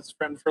he's been his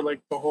friend for like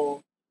the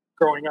whole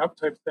growing up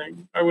type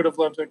thing. I would have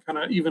loved to kind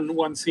of, even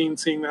one scene,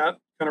 seeing that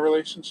kind of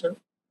relationship.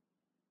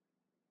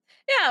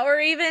 Yeah, or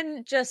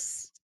even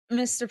just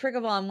Mr.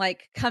 Pricklebaum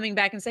like coming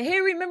back and say,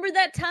 "Hey, remember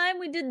that time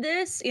we did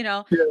this?" You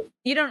know,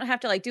 you don't have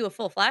to like do a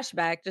full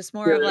flashback, just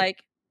more of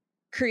like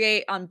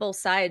create on both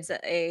sides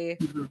a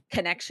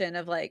connection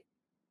of like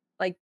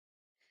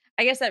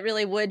I guess that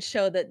really would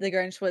show that the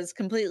Grinch was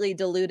completely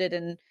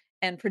deluded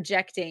and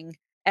projecting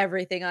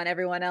everything on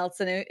everyone else,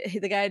 and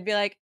the guy would be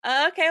like,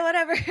 "Okay,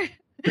 whatever."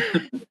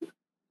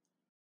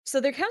 So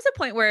there comes a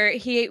point where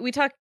he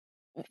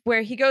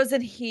goes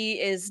and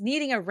he is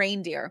needing a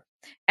reindeer,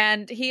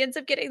 and he ends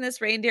up getting this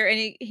reindeer,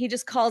 and he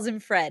just calls him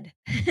Fred,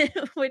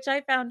 which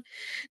I found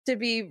to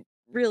be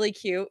really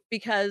cute,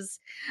 because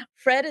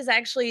Fred is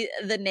actually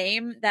the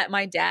name that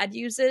my dad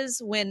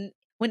uses when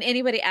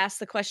anybody asks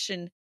the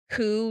question,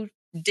 who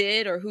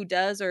did or who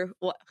does or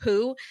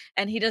who,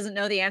 and he doesn't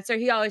know the answer,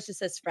 he always just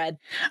says Fred.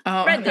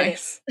 Oh, Fred did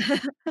nice.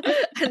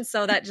 it. And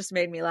so that just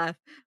made me laugh.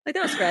 Like,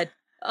 that was Fred.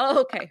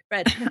 Oh, okay,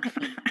 Fred.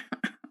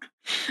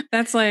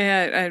 That's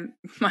like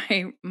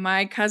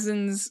my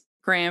cousin's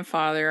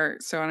grandfather.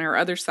 So on her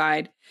other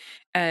side,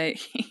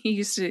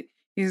 he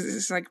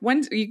He's like,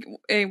 when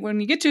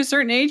you get to a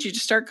certain age, you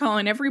just start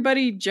calling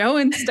everybody Joe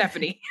and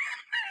Stephanie.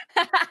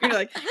 You're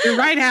like, you're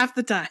right half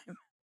the time.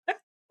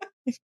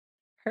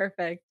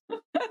 Perfect.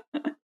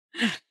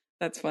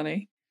 That's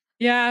funny.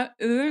 Yeah,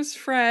 there's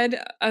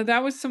Fred.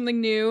 That was something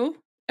new.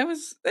 It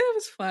was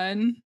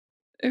fun.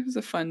 It was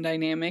a fun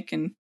dynamic,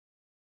 and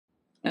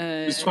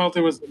Just felt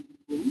it was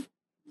a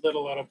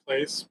little out of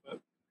place, but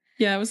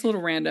yeah, it was a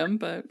little random,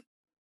 but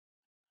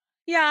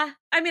Yeah,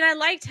 I mean, I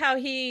liked how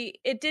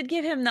it did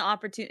give him the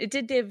opportunity. It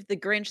did give the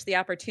Grinch the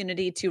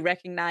opportunity to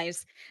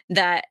recognize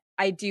that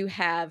I do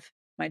have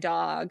my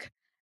dog.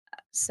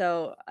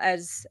 So,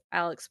 as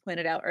Alex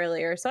pointed out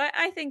earlier, so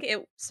I think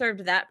it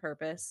served that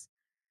purpose.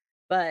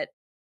 But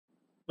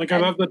like I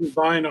love the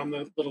design on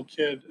the little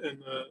kid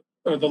and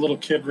the little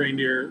kid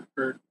reindeer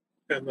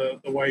and the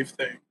wife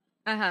thing.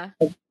 uh-huh.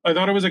 I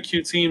thought it was a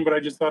cute scene, but I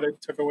just thought it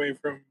took away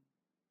from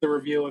the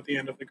reveal at the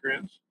end of the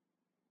Grinch.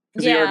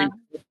 Because Yeah.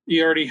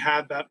 he already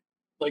had that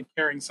like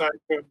caring side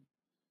to him,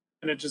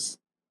 and it just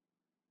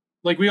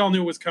like we all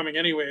knew it was coming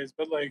anyways,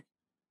 but like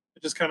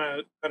it just kind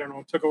of I don't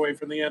know took away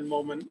from the end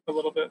moment a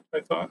little bit.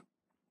 I thought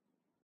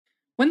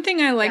one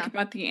thing I like Yeah.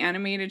 about the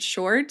animated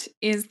short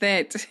is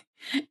that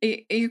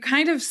you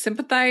kind of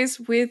sympathize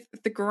with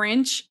the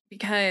Grinch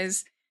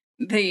because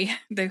the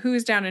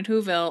Who's down in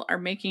Whoville are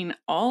making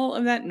all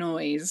of that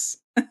noise,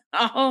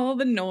 all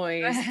the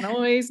noise,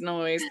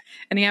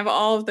 and you have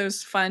all of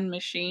those fun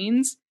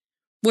machines.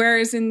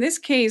 Whereas in this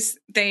case,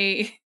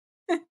 they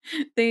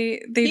He's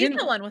didn't.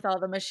 the one with all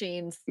the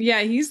machines.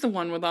 Yeah, he's the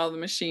one with all the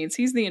machines.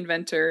 He's the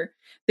inventor.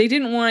 They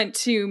didn't want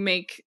to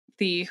make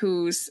the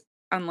Who's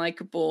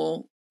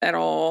unlikable at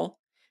all.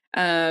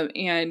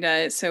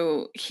 And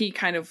so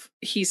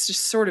he's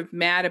just sort of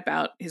mad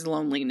about his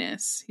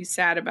loneliness. He's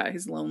sad about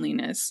his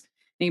loneliness.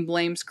 And he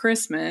blames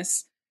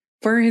Christmas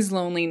for his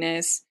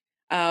loneliness.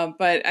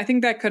 But I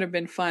think that could have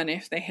been fun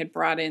if they had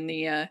brought in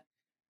the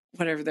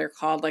whatever they're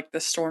called, like the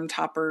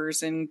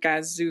Stormtoppers and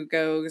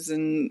Gazugos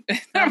and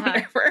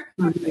whatever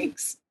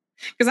things.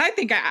 Because I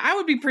think I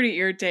would be pretty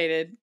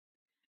irritated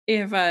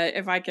if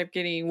I kept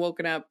getting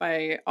woken up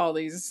by all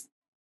this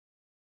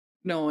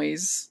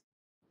noise.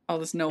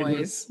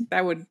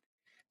 That would,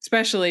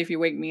 especially if you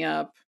wake me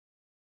up.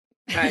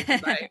 I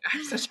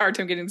have such a hard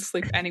time getting to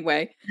sleep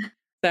anyway.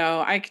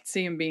 So I could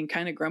see him being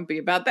kind of grumpy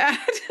about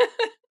that.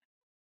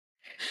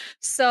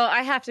 So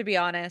I have to be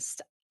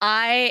honest.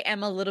 I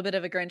am a little bit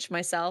of a Grinch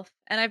myself,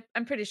 and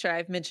I'm pretty sure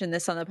I've mentioned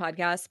this on the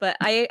podcast, but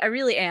I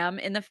really am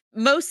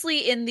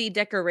mostly in the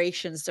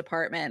decorations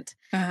department.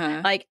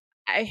 Uh-huh. Like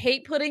I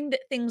hate putting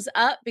things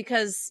up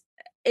because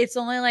it's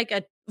only like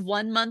a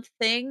 1 month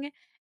thing,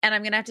 and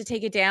I'm gonna have to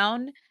take it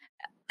down.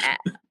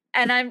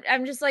 And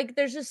I'm just like,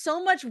 there's just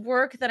so much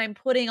work that I'm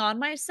putting on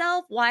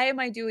myself. Why am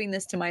I doing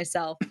this to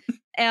myself?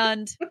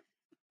 And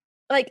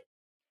like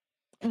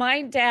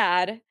my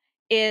dad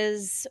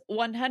is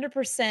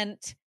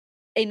 100%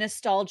 a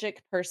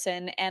nostalgic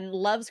person and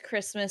loves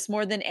Christmas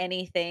more than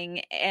anything.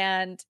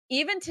 And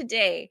even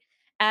today,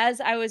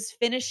 as I was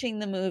finishing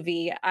the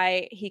movie,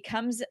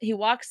 he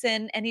walks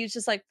in and he's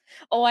just like,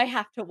 "Oh, I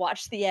have to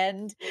watch the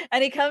end."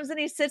 And he comes and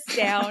he sits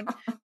down.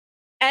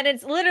 And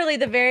it's literally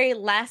the very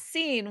last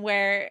scene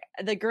where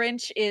the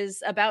Grinch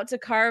is about to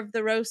carve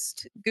the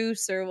roast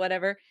goose or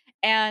whatever,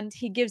 and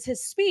he gives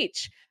his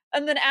speech.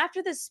 And then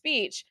after the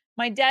speech,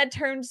 my dad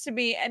turns to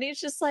me and he's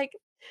just like,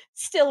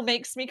 still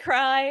makes me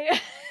cry.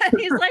 And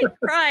he's like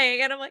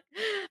crying. And I'm like,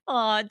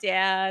 "Oh,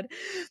 Dad."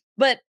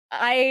 But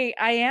I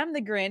am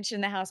the Grinch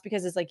in the house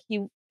because it's like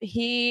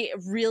he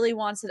really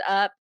wants it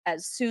up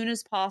as soon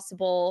as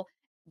possible,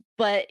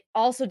 but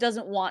also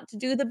doesn't want to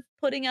do the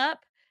putting up.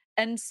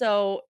 And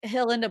so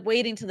he'll end up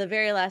waiting to the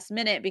very last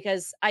minute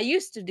because I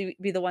used to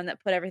be the one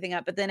that put everything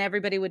up, but then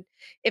everybody would,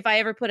 if I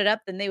ever put it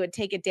up, then they would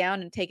take it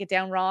down and take it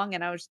down wrong.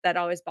 And that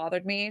always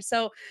bothered me.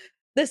 So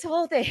this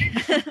whole thing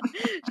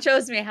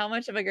shows me how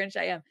much of a Grinch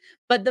I am.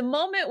 But the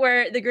moment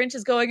where the Grinch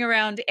is going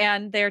around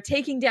and they're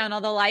taking down all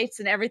the lights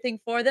and everything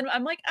for them,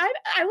 I'm like,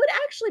 I would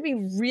actually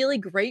be really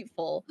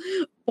grateful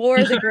for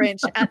the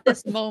Grinch at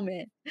this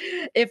moment.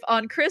 If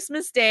on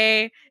Christmas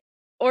Day,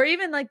 or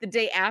even like the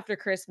day after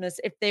Christmas,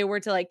 if they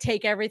were to like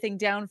take everything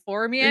down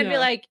for me, I'd be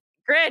like,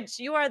 "Grinch,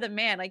 you are the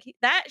man." Like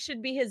that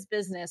should be his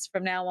business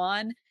from now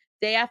on.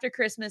 Day after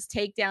Christmas,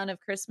 takedown of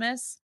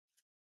Christmas.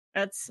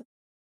 It's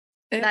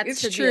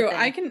true.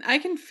 I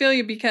can feel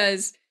you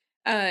because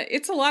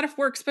it's a lot of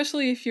work,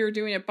 especially if you're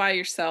doing it by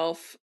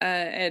yourself.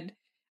 And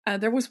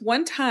there was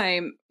one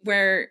time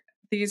where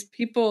these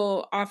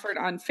people offered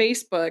on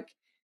Facebook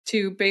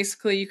to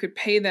basically you could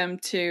pay them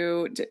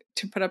to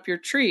put up your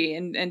tree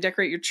and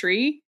decorate your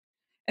tree.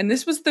 And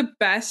this was the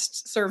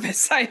best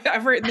service I've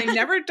ever. They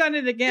never done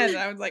it again. And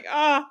I was like,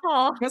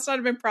 oh, must not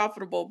have been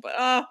profitable, but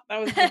that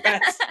was the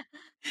best.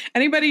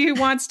 Anybody who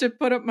wants to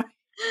put up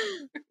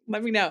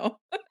let me know.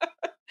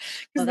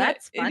 Well,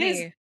 that's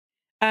funny.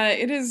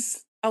 It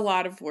is a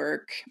lot of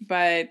work,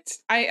 but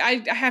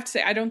I have to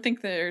say, I don't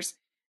think there's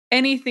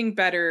anything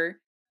better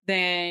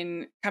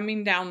than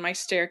coming down my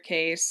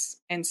staircase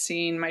and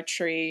seeing my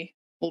tree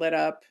lit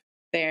up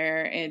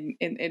there in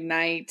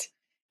night,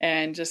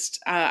 and just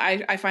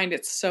I find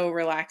it so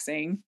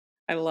relaxing.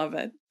 I love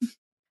it.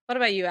 What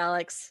about you,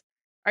 Alex?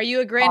 Are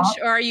you a Grinch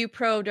or are you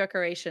pro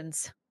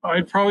decorations?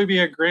 I'd probably be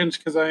a Grinch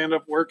because I end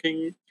up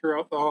working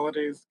throughout the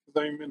holidays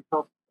because I'm in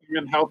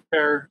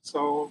healthcare.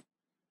 So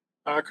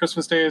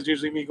Christmas Day is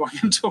usually me going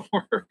into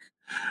work.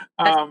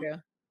 That's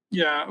true.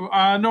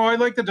 Yeah. No, I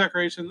like the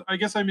decorations. I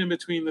guess I'm in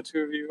between the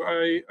two of you.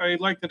 I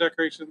like the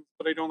decorations,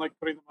 but I don't like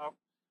putting them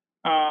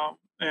up.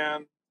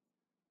 And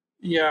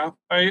yeah,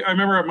 I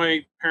remember at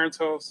my parents'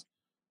 house,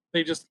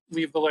 they just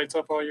leave the lights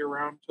up all year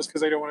round just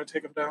because they don't want to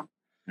take them down.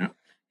 Yeah.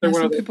 They're Yeah, one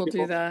some of those people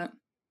do that.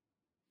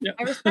 Yeah.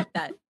 I respect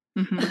that.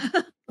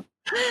 Mhm.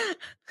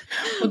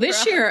 Well,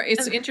 this year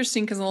it's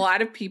interesting because a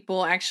lot of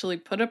people actually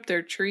put up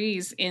their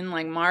trees in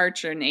like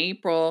March and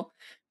April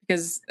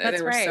because That's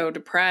they were right. so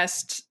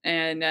depressed.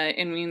 And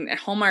I mean,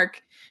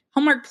 Hallmark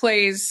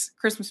plays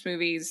Christmas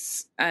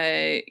movies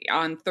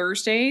on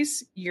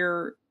Thursdays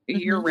year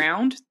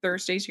round.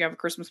 Thursdays you have a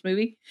Christmas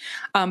movie,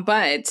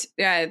 but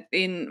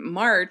in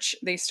March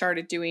they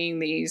started doing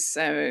these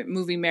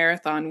movie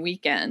marathon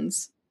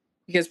weekends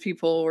because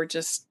people were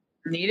just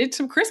needed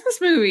some Christmas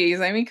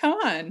movies. I mean, come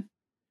on.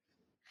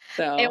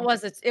 So It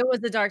was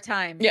a dark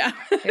time. yeah,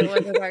 It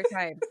was a dark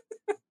time.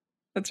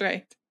 that's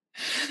right.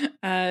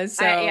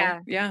 Yeah.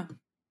 Yeah,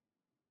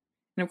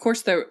 and of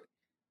course the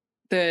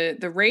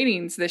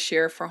ratings this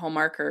year for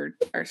Hallmark are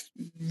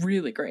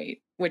really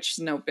great, which is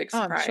no big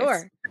Oh, I'm surprise.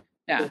 sure.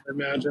 Yeah. I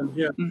imagine.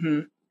 Yeah.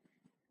 Mm-hmm.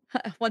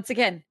 Once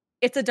again,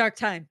 it's a dark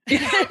time.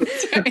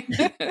 That's right.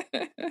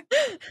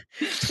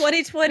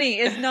 2020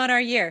 is not our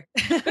year.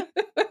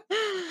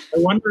 I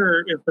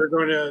wonder if they're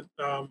going to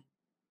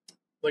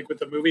like with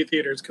the movie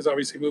theaters, because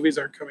obviously movies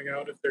aren't coming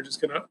out, if they're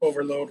just going to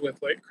overload with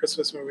like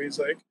Christmas movies.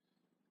 Like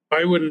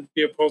I wouldn't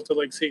be opposed to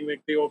like seeing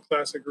like the old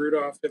classic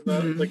Rudolph in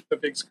the like the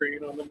big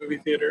screen on the movie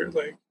theater,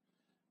 like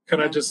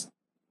kind of just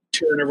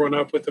cheering everyone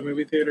up with the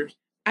movie theaters.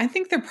 I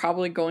think they're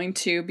probably going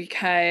to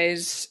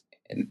because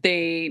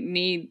they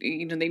need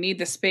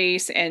the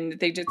space, and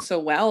they did so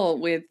well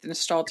with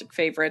nostalgic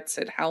favorites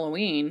at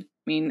Halloween.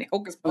 I mean,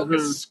 Hocus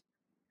Pocus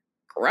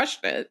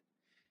crushed it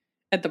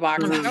at the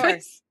box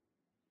office.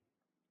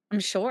 I'm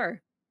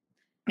sure.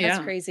 That's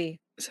crazy.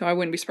 So I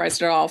wouldn't be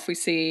surprised at all if we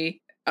see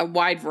a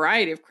wide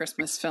variety of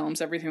Christmas films,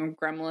 everything from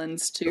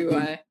Gremlins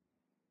to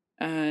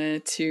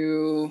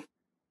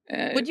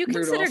would you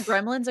consider Rudolph.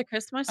 Gremlins a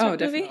Christmas movie?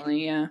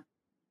 Definitely, yeah.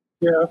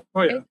 Yeah.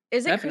 Oh yeah.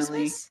 Is it Definitely.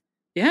 Christmas?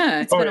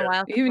 Yeah. It's been a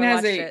while since Even I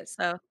has watched it,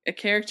 so a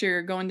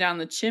character going down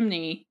the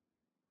chimney,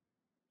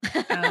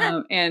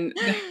 and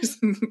there's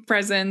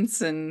presents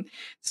and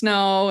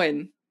snow,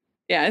 and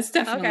yeah, it's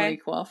definitely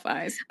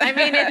qualifies. I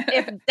mean,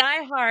 if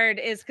Die Hard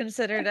is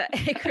considered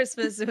a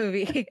Christmas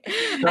movie,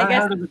 Die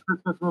Hard is a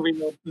Christmas movie.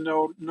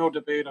 No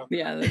debate on that.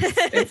 Yeah,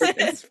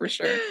 it's for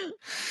sure.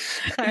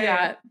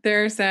 Yeah,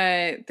 there's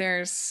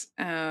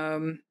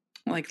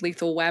like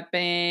Lethal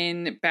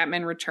Weapon,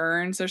 Batman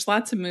Returns. There's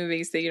lots of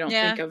movies that you don't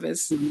think of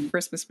as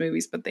Christmas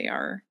movies, but they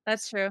are.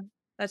 That's true.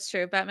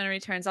 Batman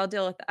Returns. I'll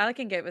deal with that. I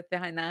can get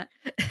behind that.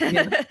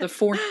 Yeah, the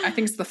fourth. I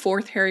think it's the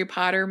fourth Harry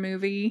Potter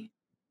movie.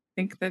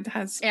 I think that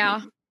has.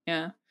 Yeah.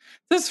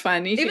 That's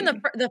fun. Even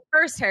the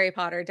first Harry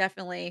Potter,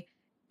 definitely,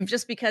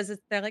 just because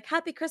they're like,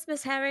 "Happy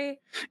Christmas, Harry!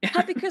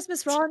 Happy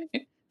Christmas, Ron!"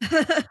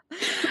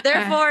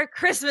 Therefore,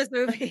 Christmas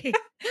movie.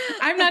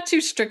 I'm not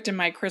too strict in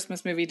my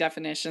Christmas movie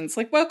definitions.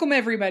 Like, welcome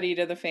everybody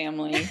to the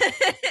family.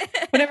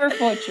 Whatever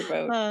floats your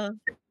boat.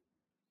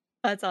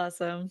 That's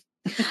awesome.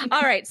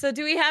 All right. So,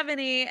 do we have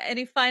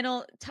any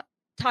final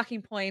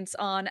talking points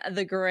on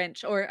The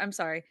Grinch, or I'm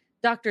sorry,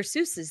 Dr.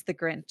 Seuss's The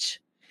Grinch?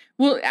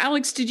 Well,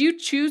 Alex, did you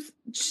choose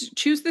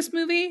this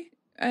movie?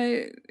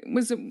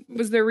 Was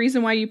there a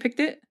reason why you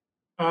picked it?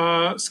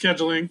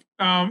 Scheduling.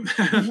 And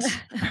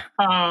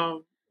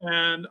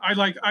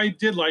I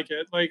did like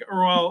it. Like,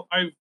 well,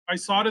 I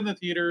saw it in the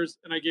theaters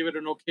and I gave it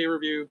an okay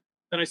review.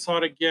 Then I saw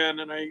it again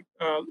and I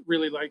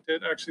really liked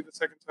it actually the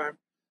second time.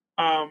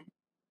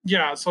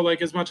 Yeah, so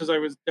like as much as I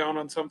was down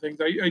on some things,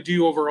 I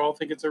do overall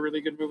think it's a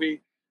really good movie,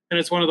 and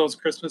it's one of those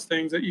Christmas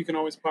things that you can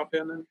always pop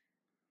in and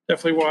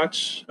definitely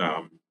watch.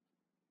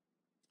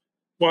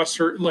 Watch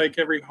for like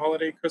every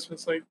holiday,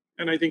 Christmas, like,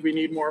 and I think we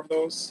need more of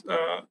those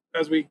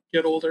as we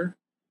get older,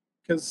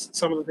 because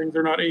some of the things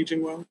are not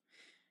aging well.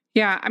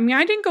 Yeah, I mean,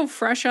 I didn't go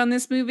fresh on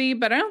this movie,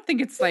 but I don't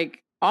think it's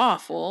like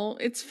awful.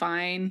 It's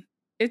fine.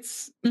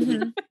 It's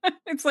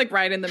it's like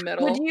right in the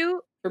middle.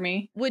 For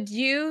me, would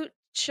you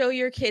show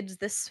your kids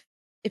this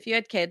if you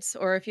had kids,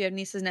 or if you have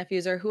nieces,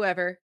 nephews, or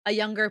whoever, a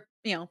younger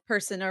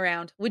person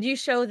around? Would you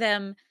show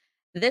them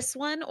this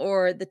one,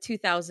 or the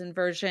 2000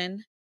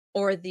 version,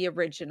 or the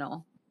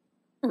original?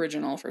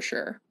 Original for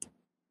sure.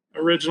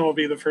 Original will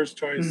be the first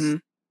choice,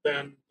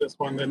 then this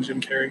one, then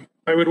Jim Carrey.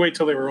 I would wait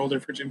till they were older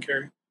for Jim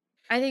Carrey.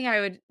 I think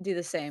I would do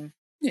the same.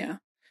 Yeah.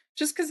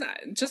 Just because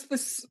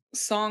this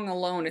song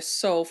alone is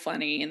so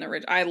funny in the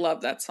original. I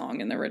love that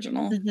song in the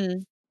original.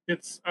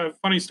 It's a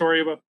funny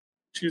story about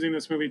choosing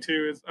this movie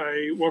too. Is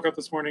I woke up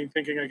this morning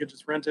thinking I could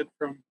just rent it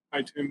from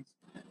iTunes,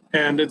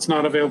 and it's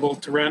not available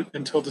to rent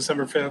until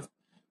December 5th.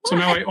 So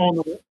now I own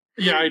the.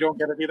 Yeah, I don't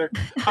get it either.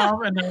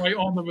 And now I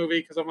own the movie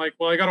because I'm like,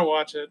 well, I got to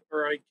watch it,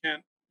 or I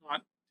can't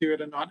not do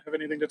it and not have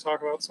anything to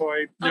talk about. So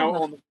I now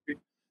own the movie.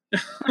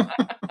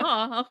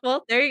 Oh,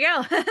 well, there you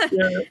go.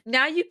 Yeah.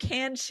 Now you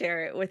can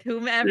share it with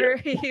whomever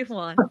you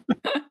want.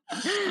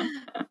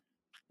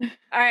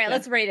 All right,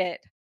 let's rate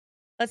it.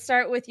 Let's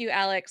start with you,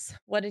 Alex.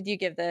 What did you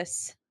give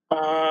this?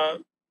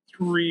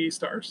 3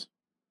 stars.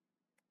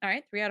 All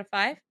right, 3 out of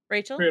 5.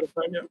 Rachel? 3 out of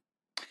 5, yeah.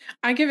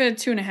 I give it a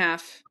 2.5.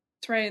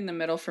 It's right in the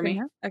middle for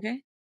me.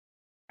 Okay.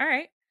 All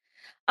right.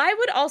 I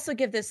would also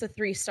give this a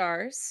 3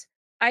 stars.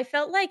 I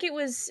felt like it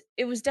was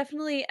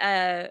definitely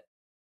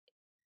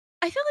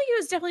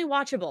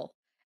watchable.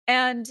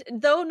 And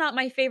though not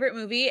my favorite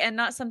movie and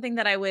not something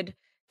that I would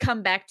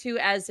come back to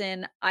as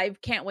in I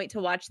can't wait to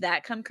watch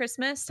that come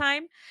Christmas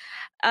time,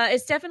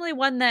 it's definitely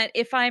one that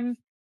if I'm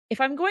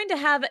going to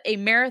have a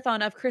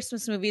marathon of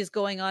Christmas movies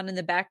going on in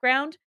the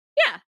background,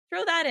 yeah,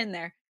 throw that in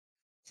there.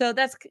 So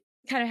that's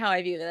kind of how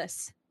I view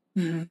this.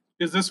 Mm-hmm.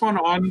 Is this one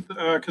on,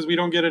 because we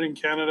don't get it in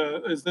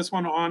Canada, is this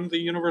one on the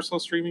Universal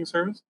streaming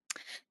service?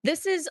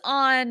 This is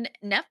on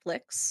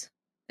Netflix,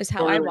 is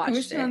how I really?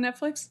 watched it. On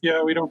Netflix?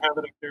 Yeah, we don't have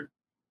it up here.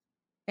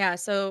 Yeah,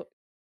 so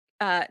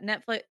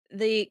Netflix,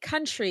 the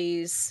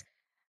countries,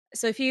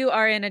 so if you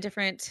are in a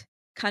different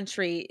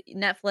country,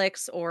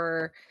 Netflix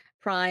or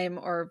Prime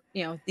or,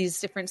 these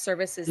different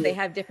services, they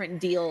have different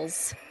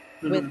deals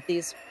with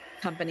these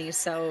companies.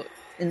 So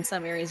in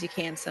some areas you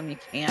can, some you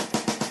can't.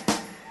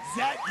 Is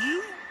that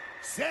you,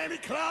 Santa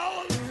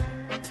Claus?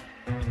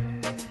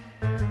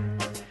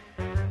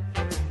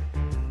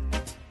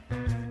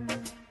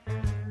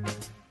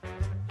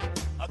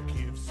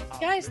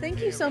 Guys,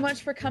 thank you so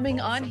much for coming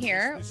on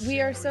here. We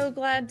are so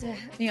glad to,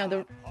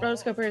 the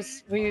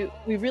Rotoscopers, we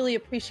really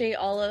appreciate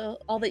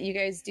all that you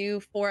guys do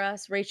for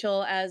us.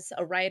 Rachel as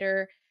a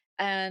writer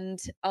and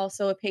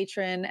also a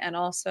patron, and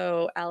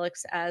also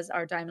Alex as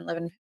our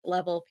Diamond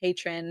level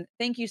patron.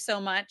 Thank you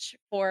so much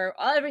for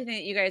everything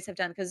that you guys have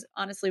done, because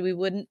honestly, we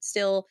wouldn't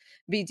still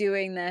be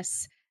doing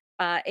this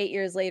 8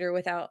 years later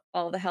without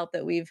all the help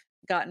that we've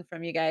gotten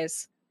from you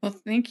guys. Well,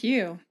 thank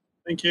you.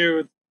 Thank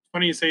you.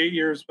 Funny you say 8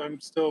 years, but I'm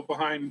still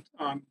behind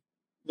on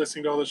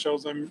listening to all the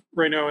shows. I'm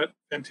right now at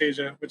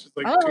Fantasia, which is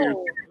like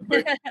 2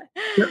 years.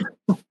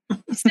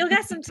 You still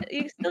got some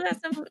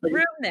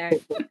room there.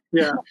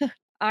 Yeah.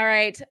 All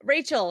right,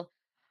 Rachel,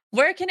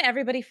 where can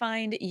everybody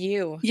find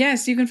you?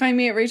 Yes, you can find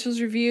me at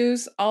Rachel's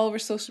Reviews all over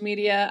social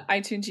media,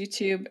 iTunes,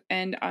 YouTube,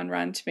 and on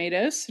Rotten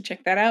Tomatoes. So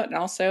check that out. And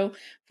also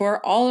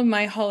for all of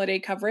my holiday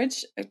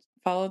coverage,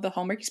 follow the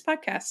Hallmarkies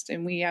podcast.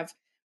 And we have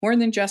more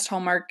than just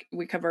Hallmark.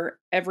 We cover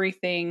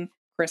everything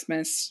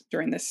Christmas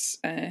during this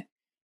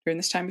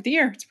time of the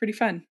year. It's pretty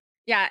fun.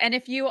 Yeah, and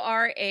if you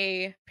are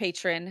a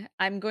patron,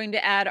 I'm going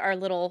to add our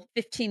little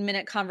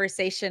 15-minute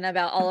conversation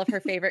about all of her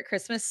favorite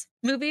Christmas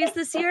movies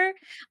this year.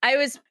 I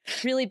was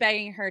really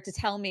begging her to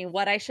tell me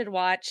what I should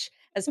watch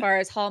as far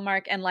as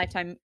Hallmark and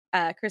Lifetime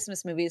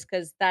Christmas movies,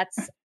 because that's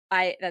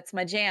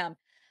my jam.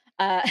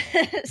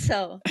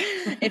 So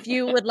if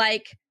you would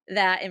like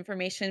that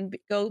information,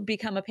 go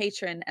become a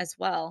patron as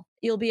well.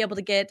 You'll be able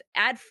to get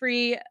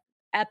ad-free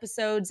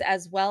episodes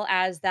as well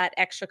as that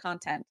extra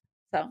content.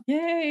 So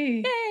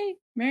Yay! Yay!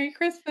 Merry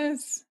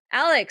Christmas.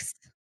 Alex,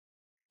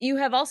 you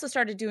have also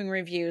started doing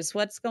reviews.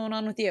 What's going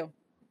on with you?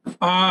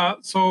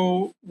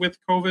 So with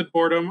COVID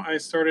boredom, I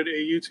started a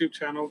YouTube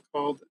channel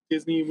called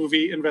Disney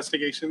Movie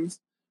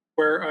Investigations,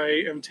 where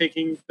I am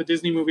taking the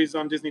Disney movies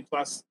on Disney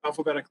Plus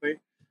alphabetically.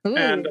 Ooh.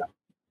 And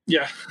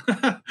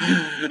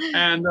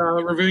and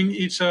reviewing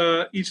each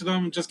of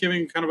them, just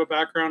giving kind of a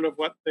background of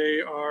what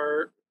they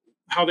are,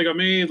 how they got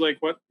made, like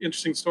what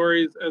interesting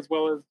stories, as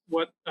well as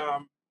what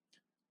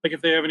like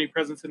if they have any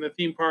presence in the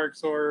theme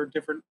parks or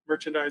different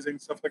merchandising,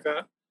 stuff like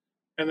that.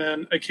 And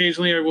then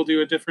occasionally I will do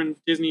a different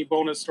Disney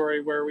bonus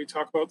story where we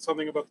talk about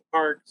something about the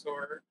parks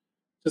or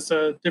just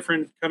a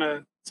different kind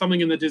of something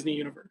in the Disney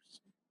universe.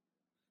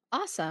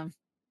 Awesome.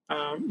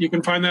 You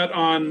can find that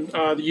on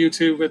the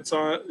YouTube. It's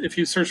if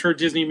you search for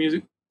Disney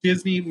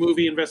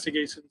Movie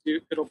Investigations,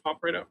 it'll pop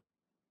right up.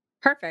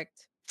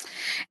 Perfect.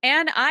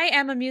 And I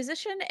am a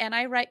musician and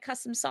I write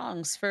custom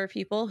songs for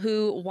people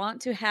who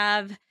want to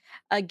have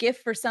a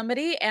gift for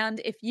somebody.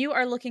 And if you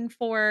are looking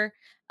for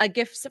a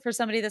gift for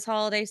somebody this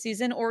holiday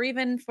season, or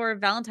even for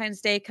Valentine's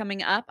Day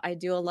coming up, I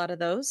do a lot of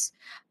those.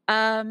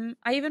 I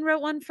even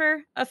wrote one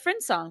for a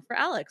friend song for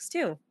Alex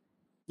too.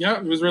 Yeah,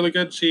 it was really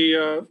good. She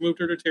moved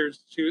her to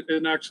tears.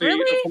 It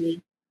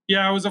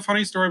was a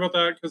funny story about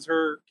that because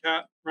her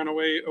cat ran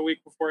away a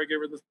week before I gave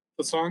her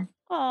the song.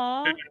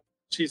 Aww. And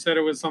she said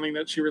it was something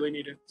that she really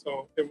needed.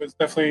 So it was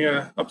definitely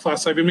a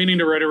plus. I've been meaning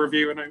to write a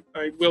review, and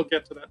I will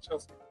get to that,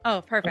 Chelsea.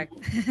 Oh, perfect.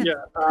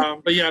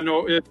 But yeah,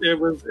 no, it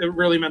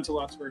really meant a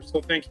lot to her.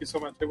 So thank you so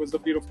much. It was a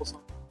beautiful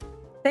song.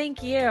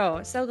 Thank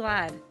you. So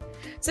glad.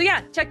 So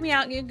yeah, check me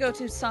out. You can go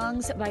to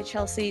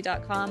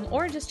songsbychelsea.com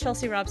or just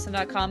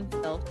chelsearobson.com.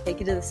 They'll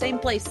take you to the same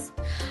place.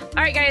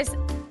 All right, guys.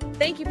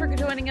 Thank you for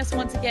joining us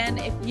once again.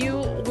 If you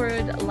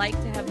would like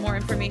to have more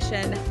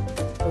information,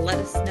 let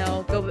us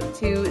know. Go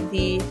to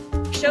the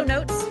show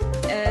notes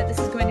This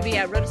is going to be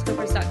at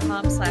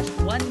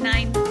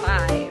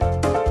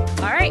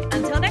rotoscopers.com/195. All right,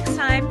 until next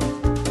time,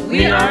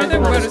 We are the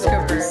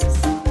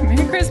Rotoscopers.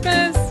 Merry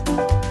Christmas.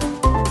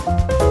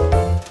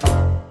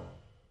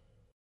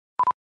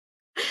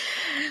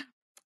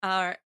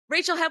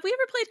 Rachel, have we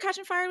ever played Catch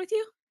and Fire with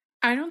you?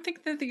 I don't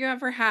think that you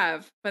ever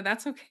have, but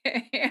that's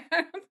okay. I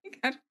don't think.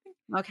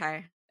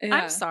 Okay. Yeah.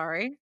 I'm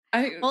sorry.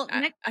 I Well,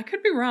 I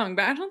could be wrong,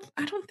 but I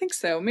don't think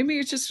so. Maybe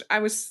it's just I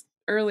was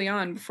early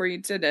on before you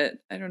did it.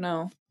 I don't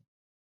know.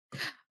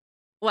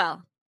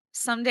 Well,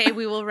 someday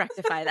we will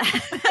rectify that.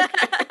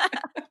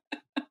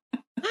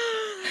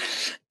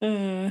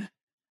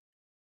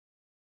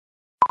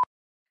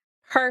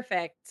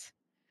 Perfect.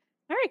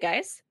 All right,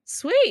 guys.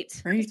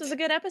 Sweet. Great. This was a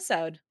good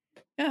episode.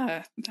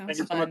 Yeah, that was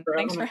you so much fun. for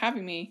Thanks having for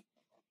having me.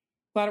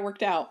 Glad it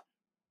worked out.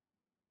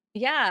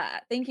 Yeah.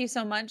 Thank you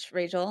so much,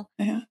 Rachel.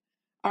 Yeah.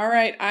 All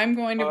right, I'm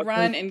going to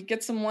run and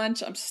get some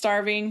lunch. I'm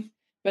starving.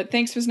 But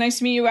thanks. It was nice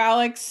to meet you,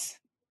 Alex.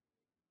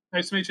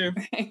 Nice to meet you.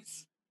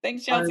 Thanks.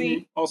 Thanks, Chelsea.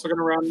 I'm also going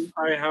to run.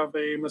 I have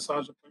a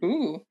massage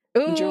appointment.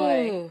 Ooh.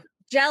 Enjoy.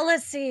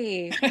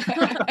 Jealousy. All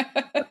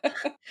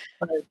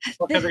right.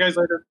 I'll catch you guys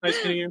later.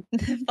 Nice meeting you.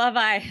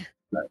 Bye-bye.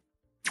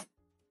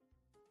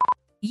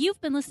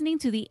 You've been listening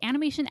to the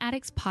Animation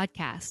Addicts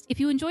podcast. If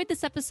you enjoyed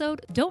this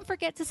episode, don't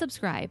forget to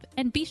subscribe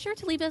and be sure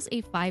to leave us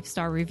a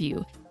 5-star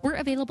review. We're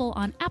available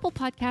on Apple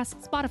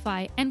Podcasts,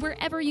 Spotify, and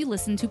wherever you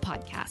listen to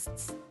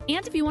podcasts.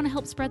 And if you want to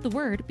help spread the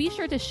word, be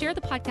sure to share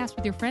the podcast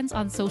with your friends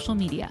on social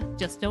media.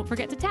 Just don't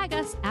forget to tag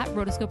us at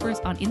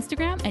Rotoscopers on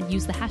Instagram and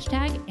use the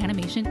hashtag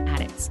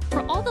AnimationAddicts.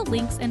 For all the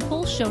links and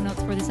full show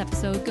notes for this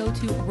episode, go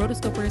to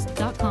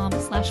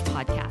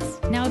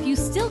rotoscopers.com/podcast. Now, if you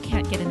still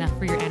can't get enough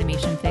for your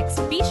animation fix,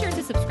 be sure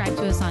to subscribe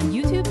to us on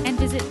YouTube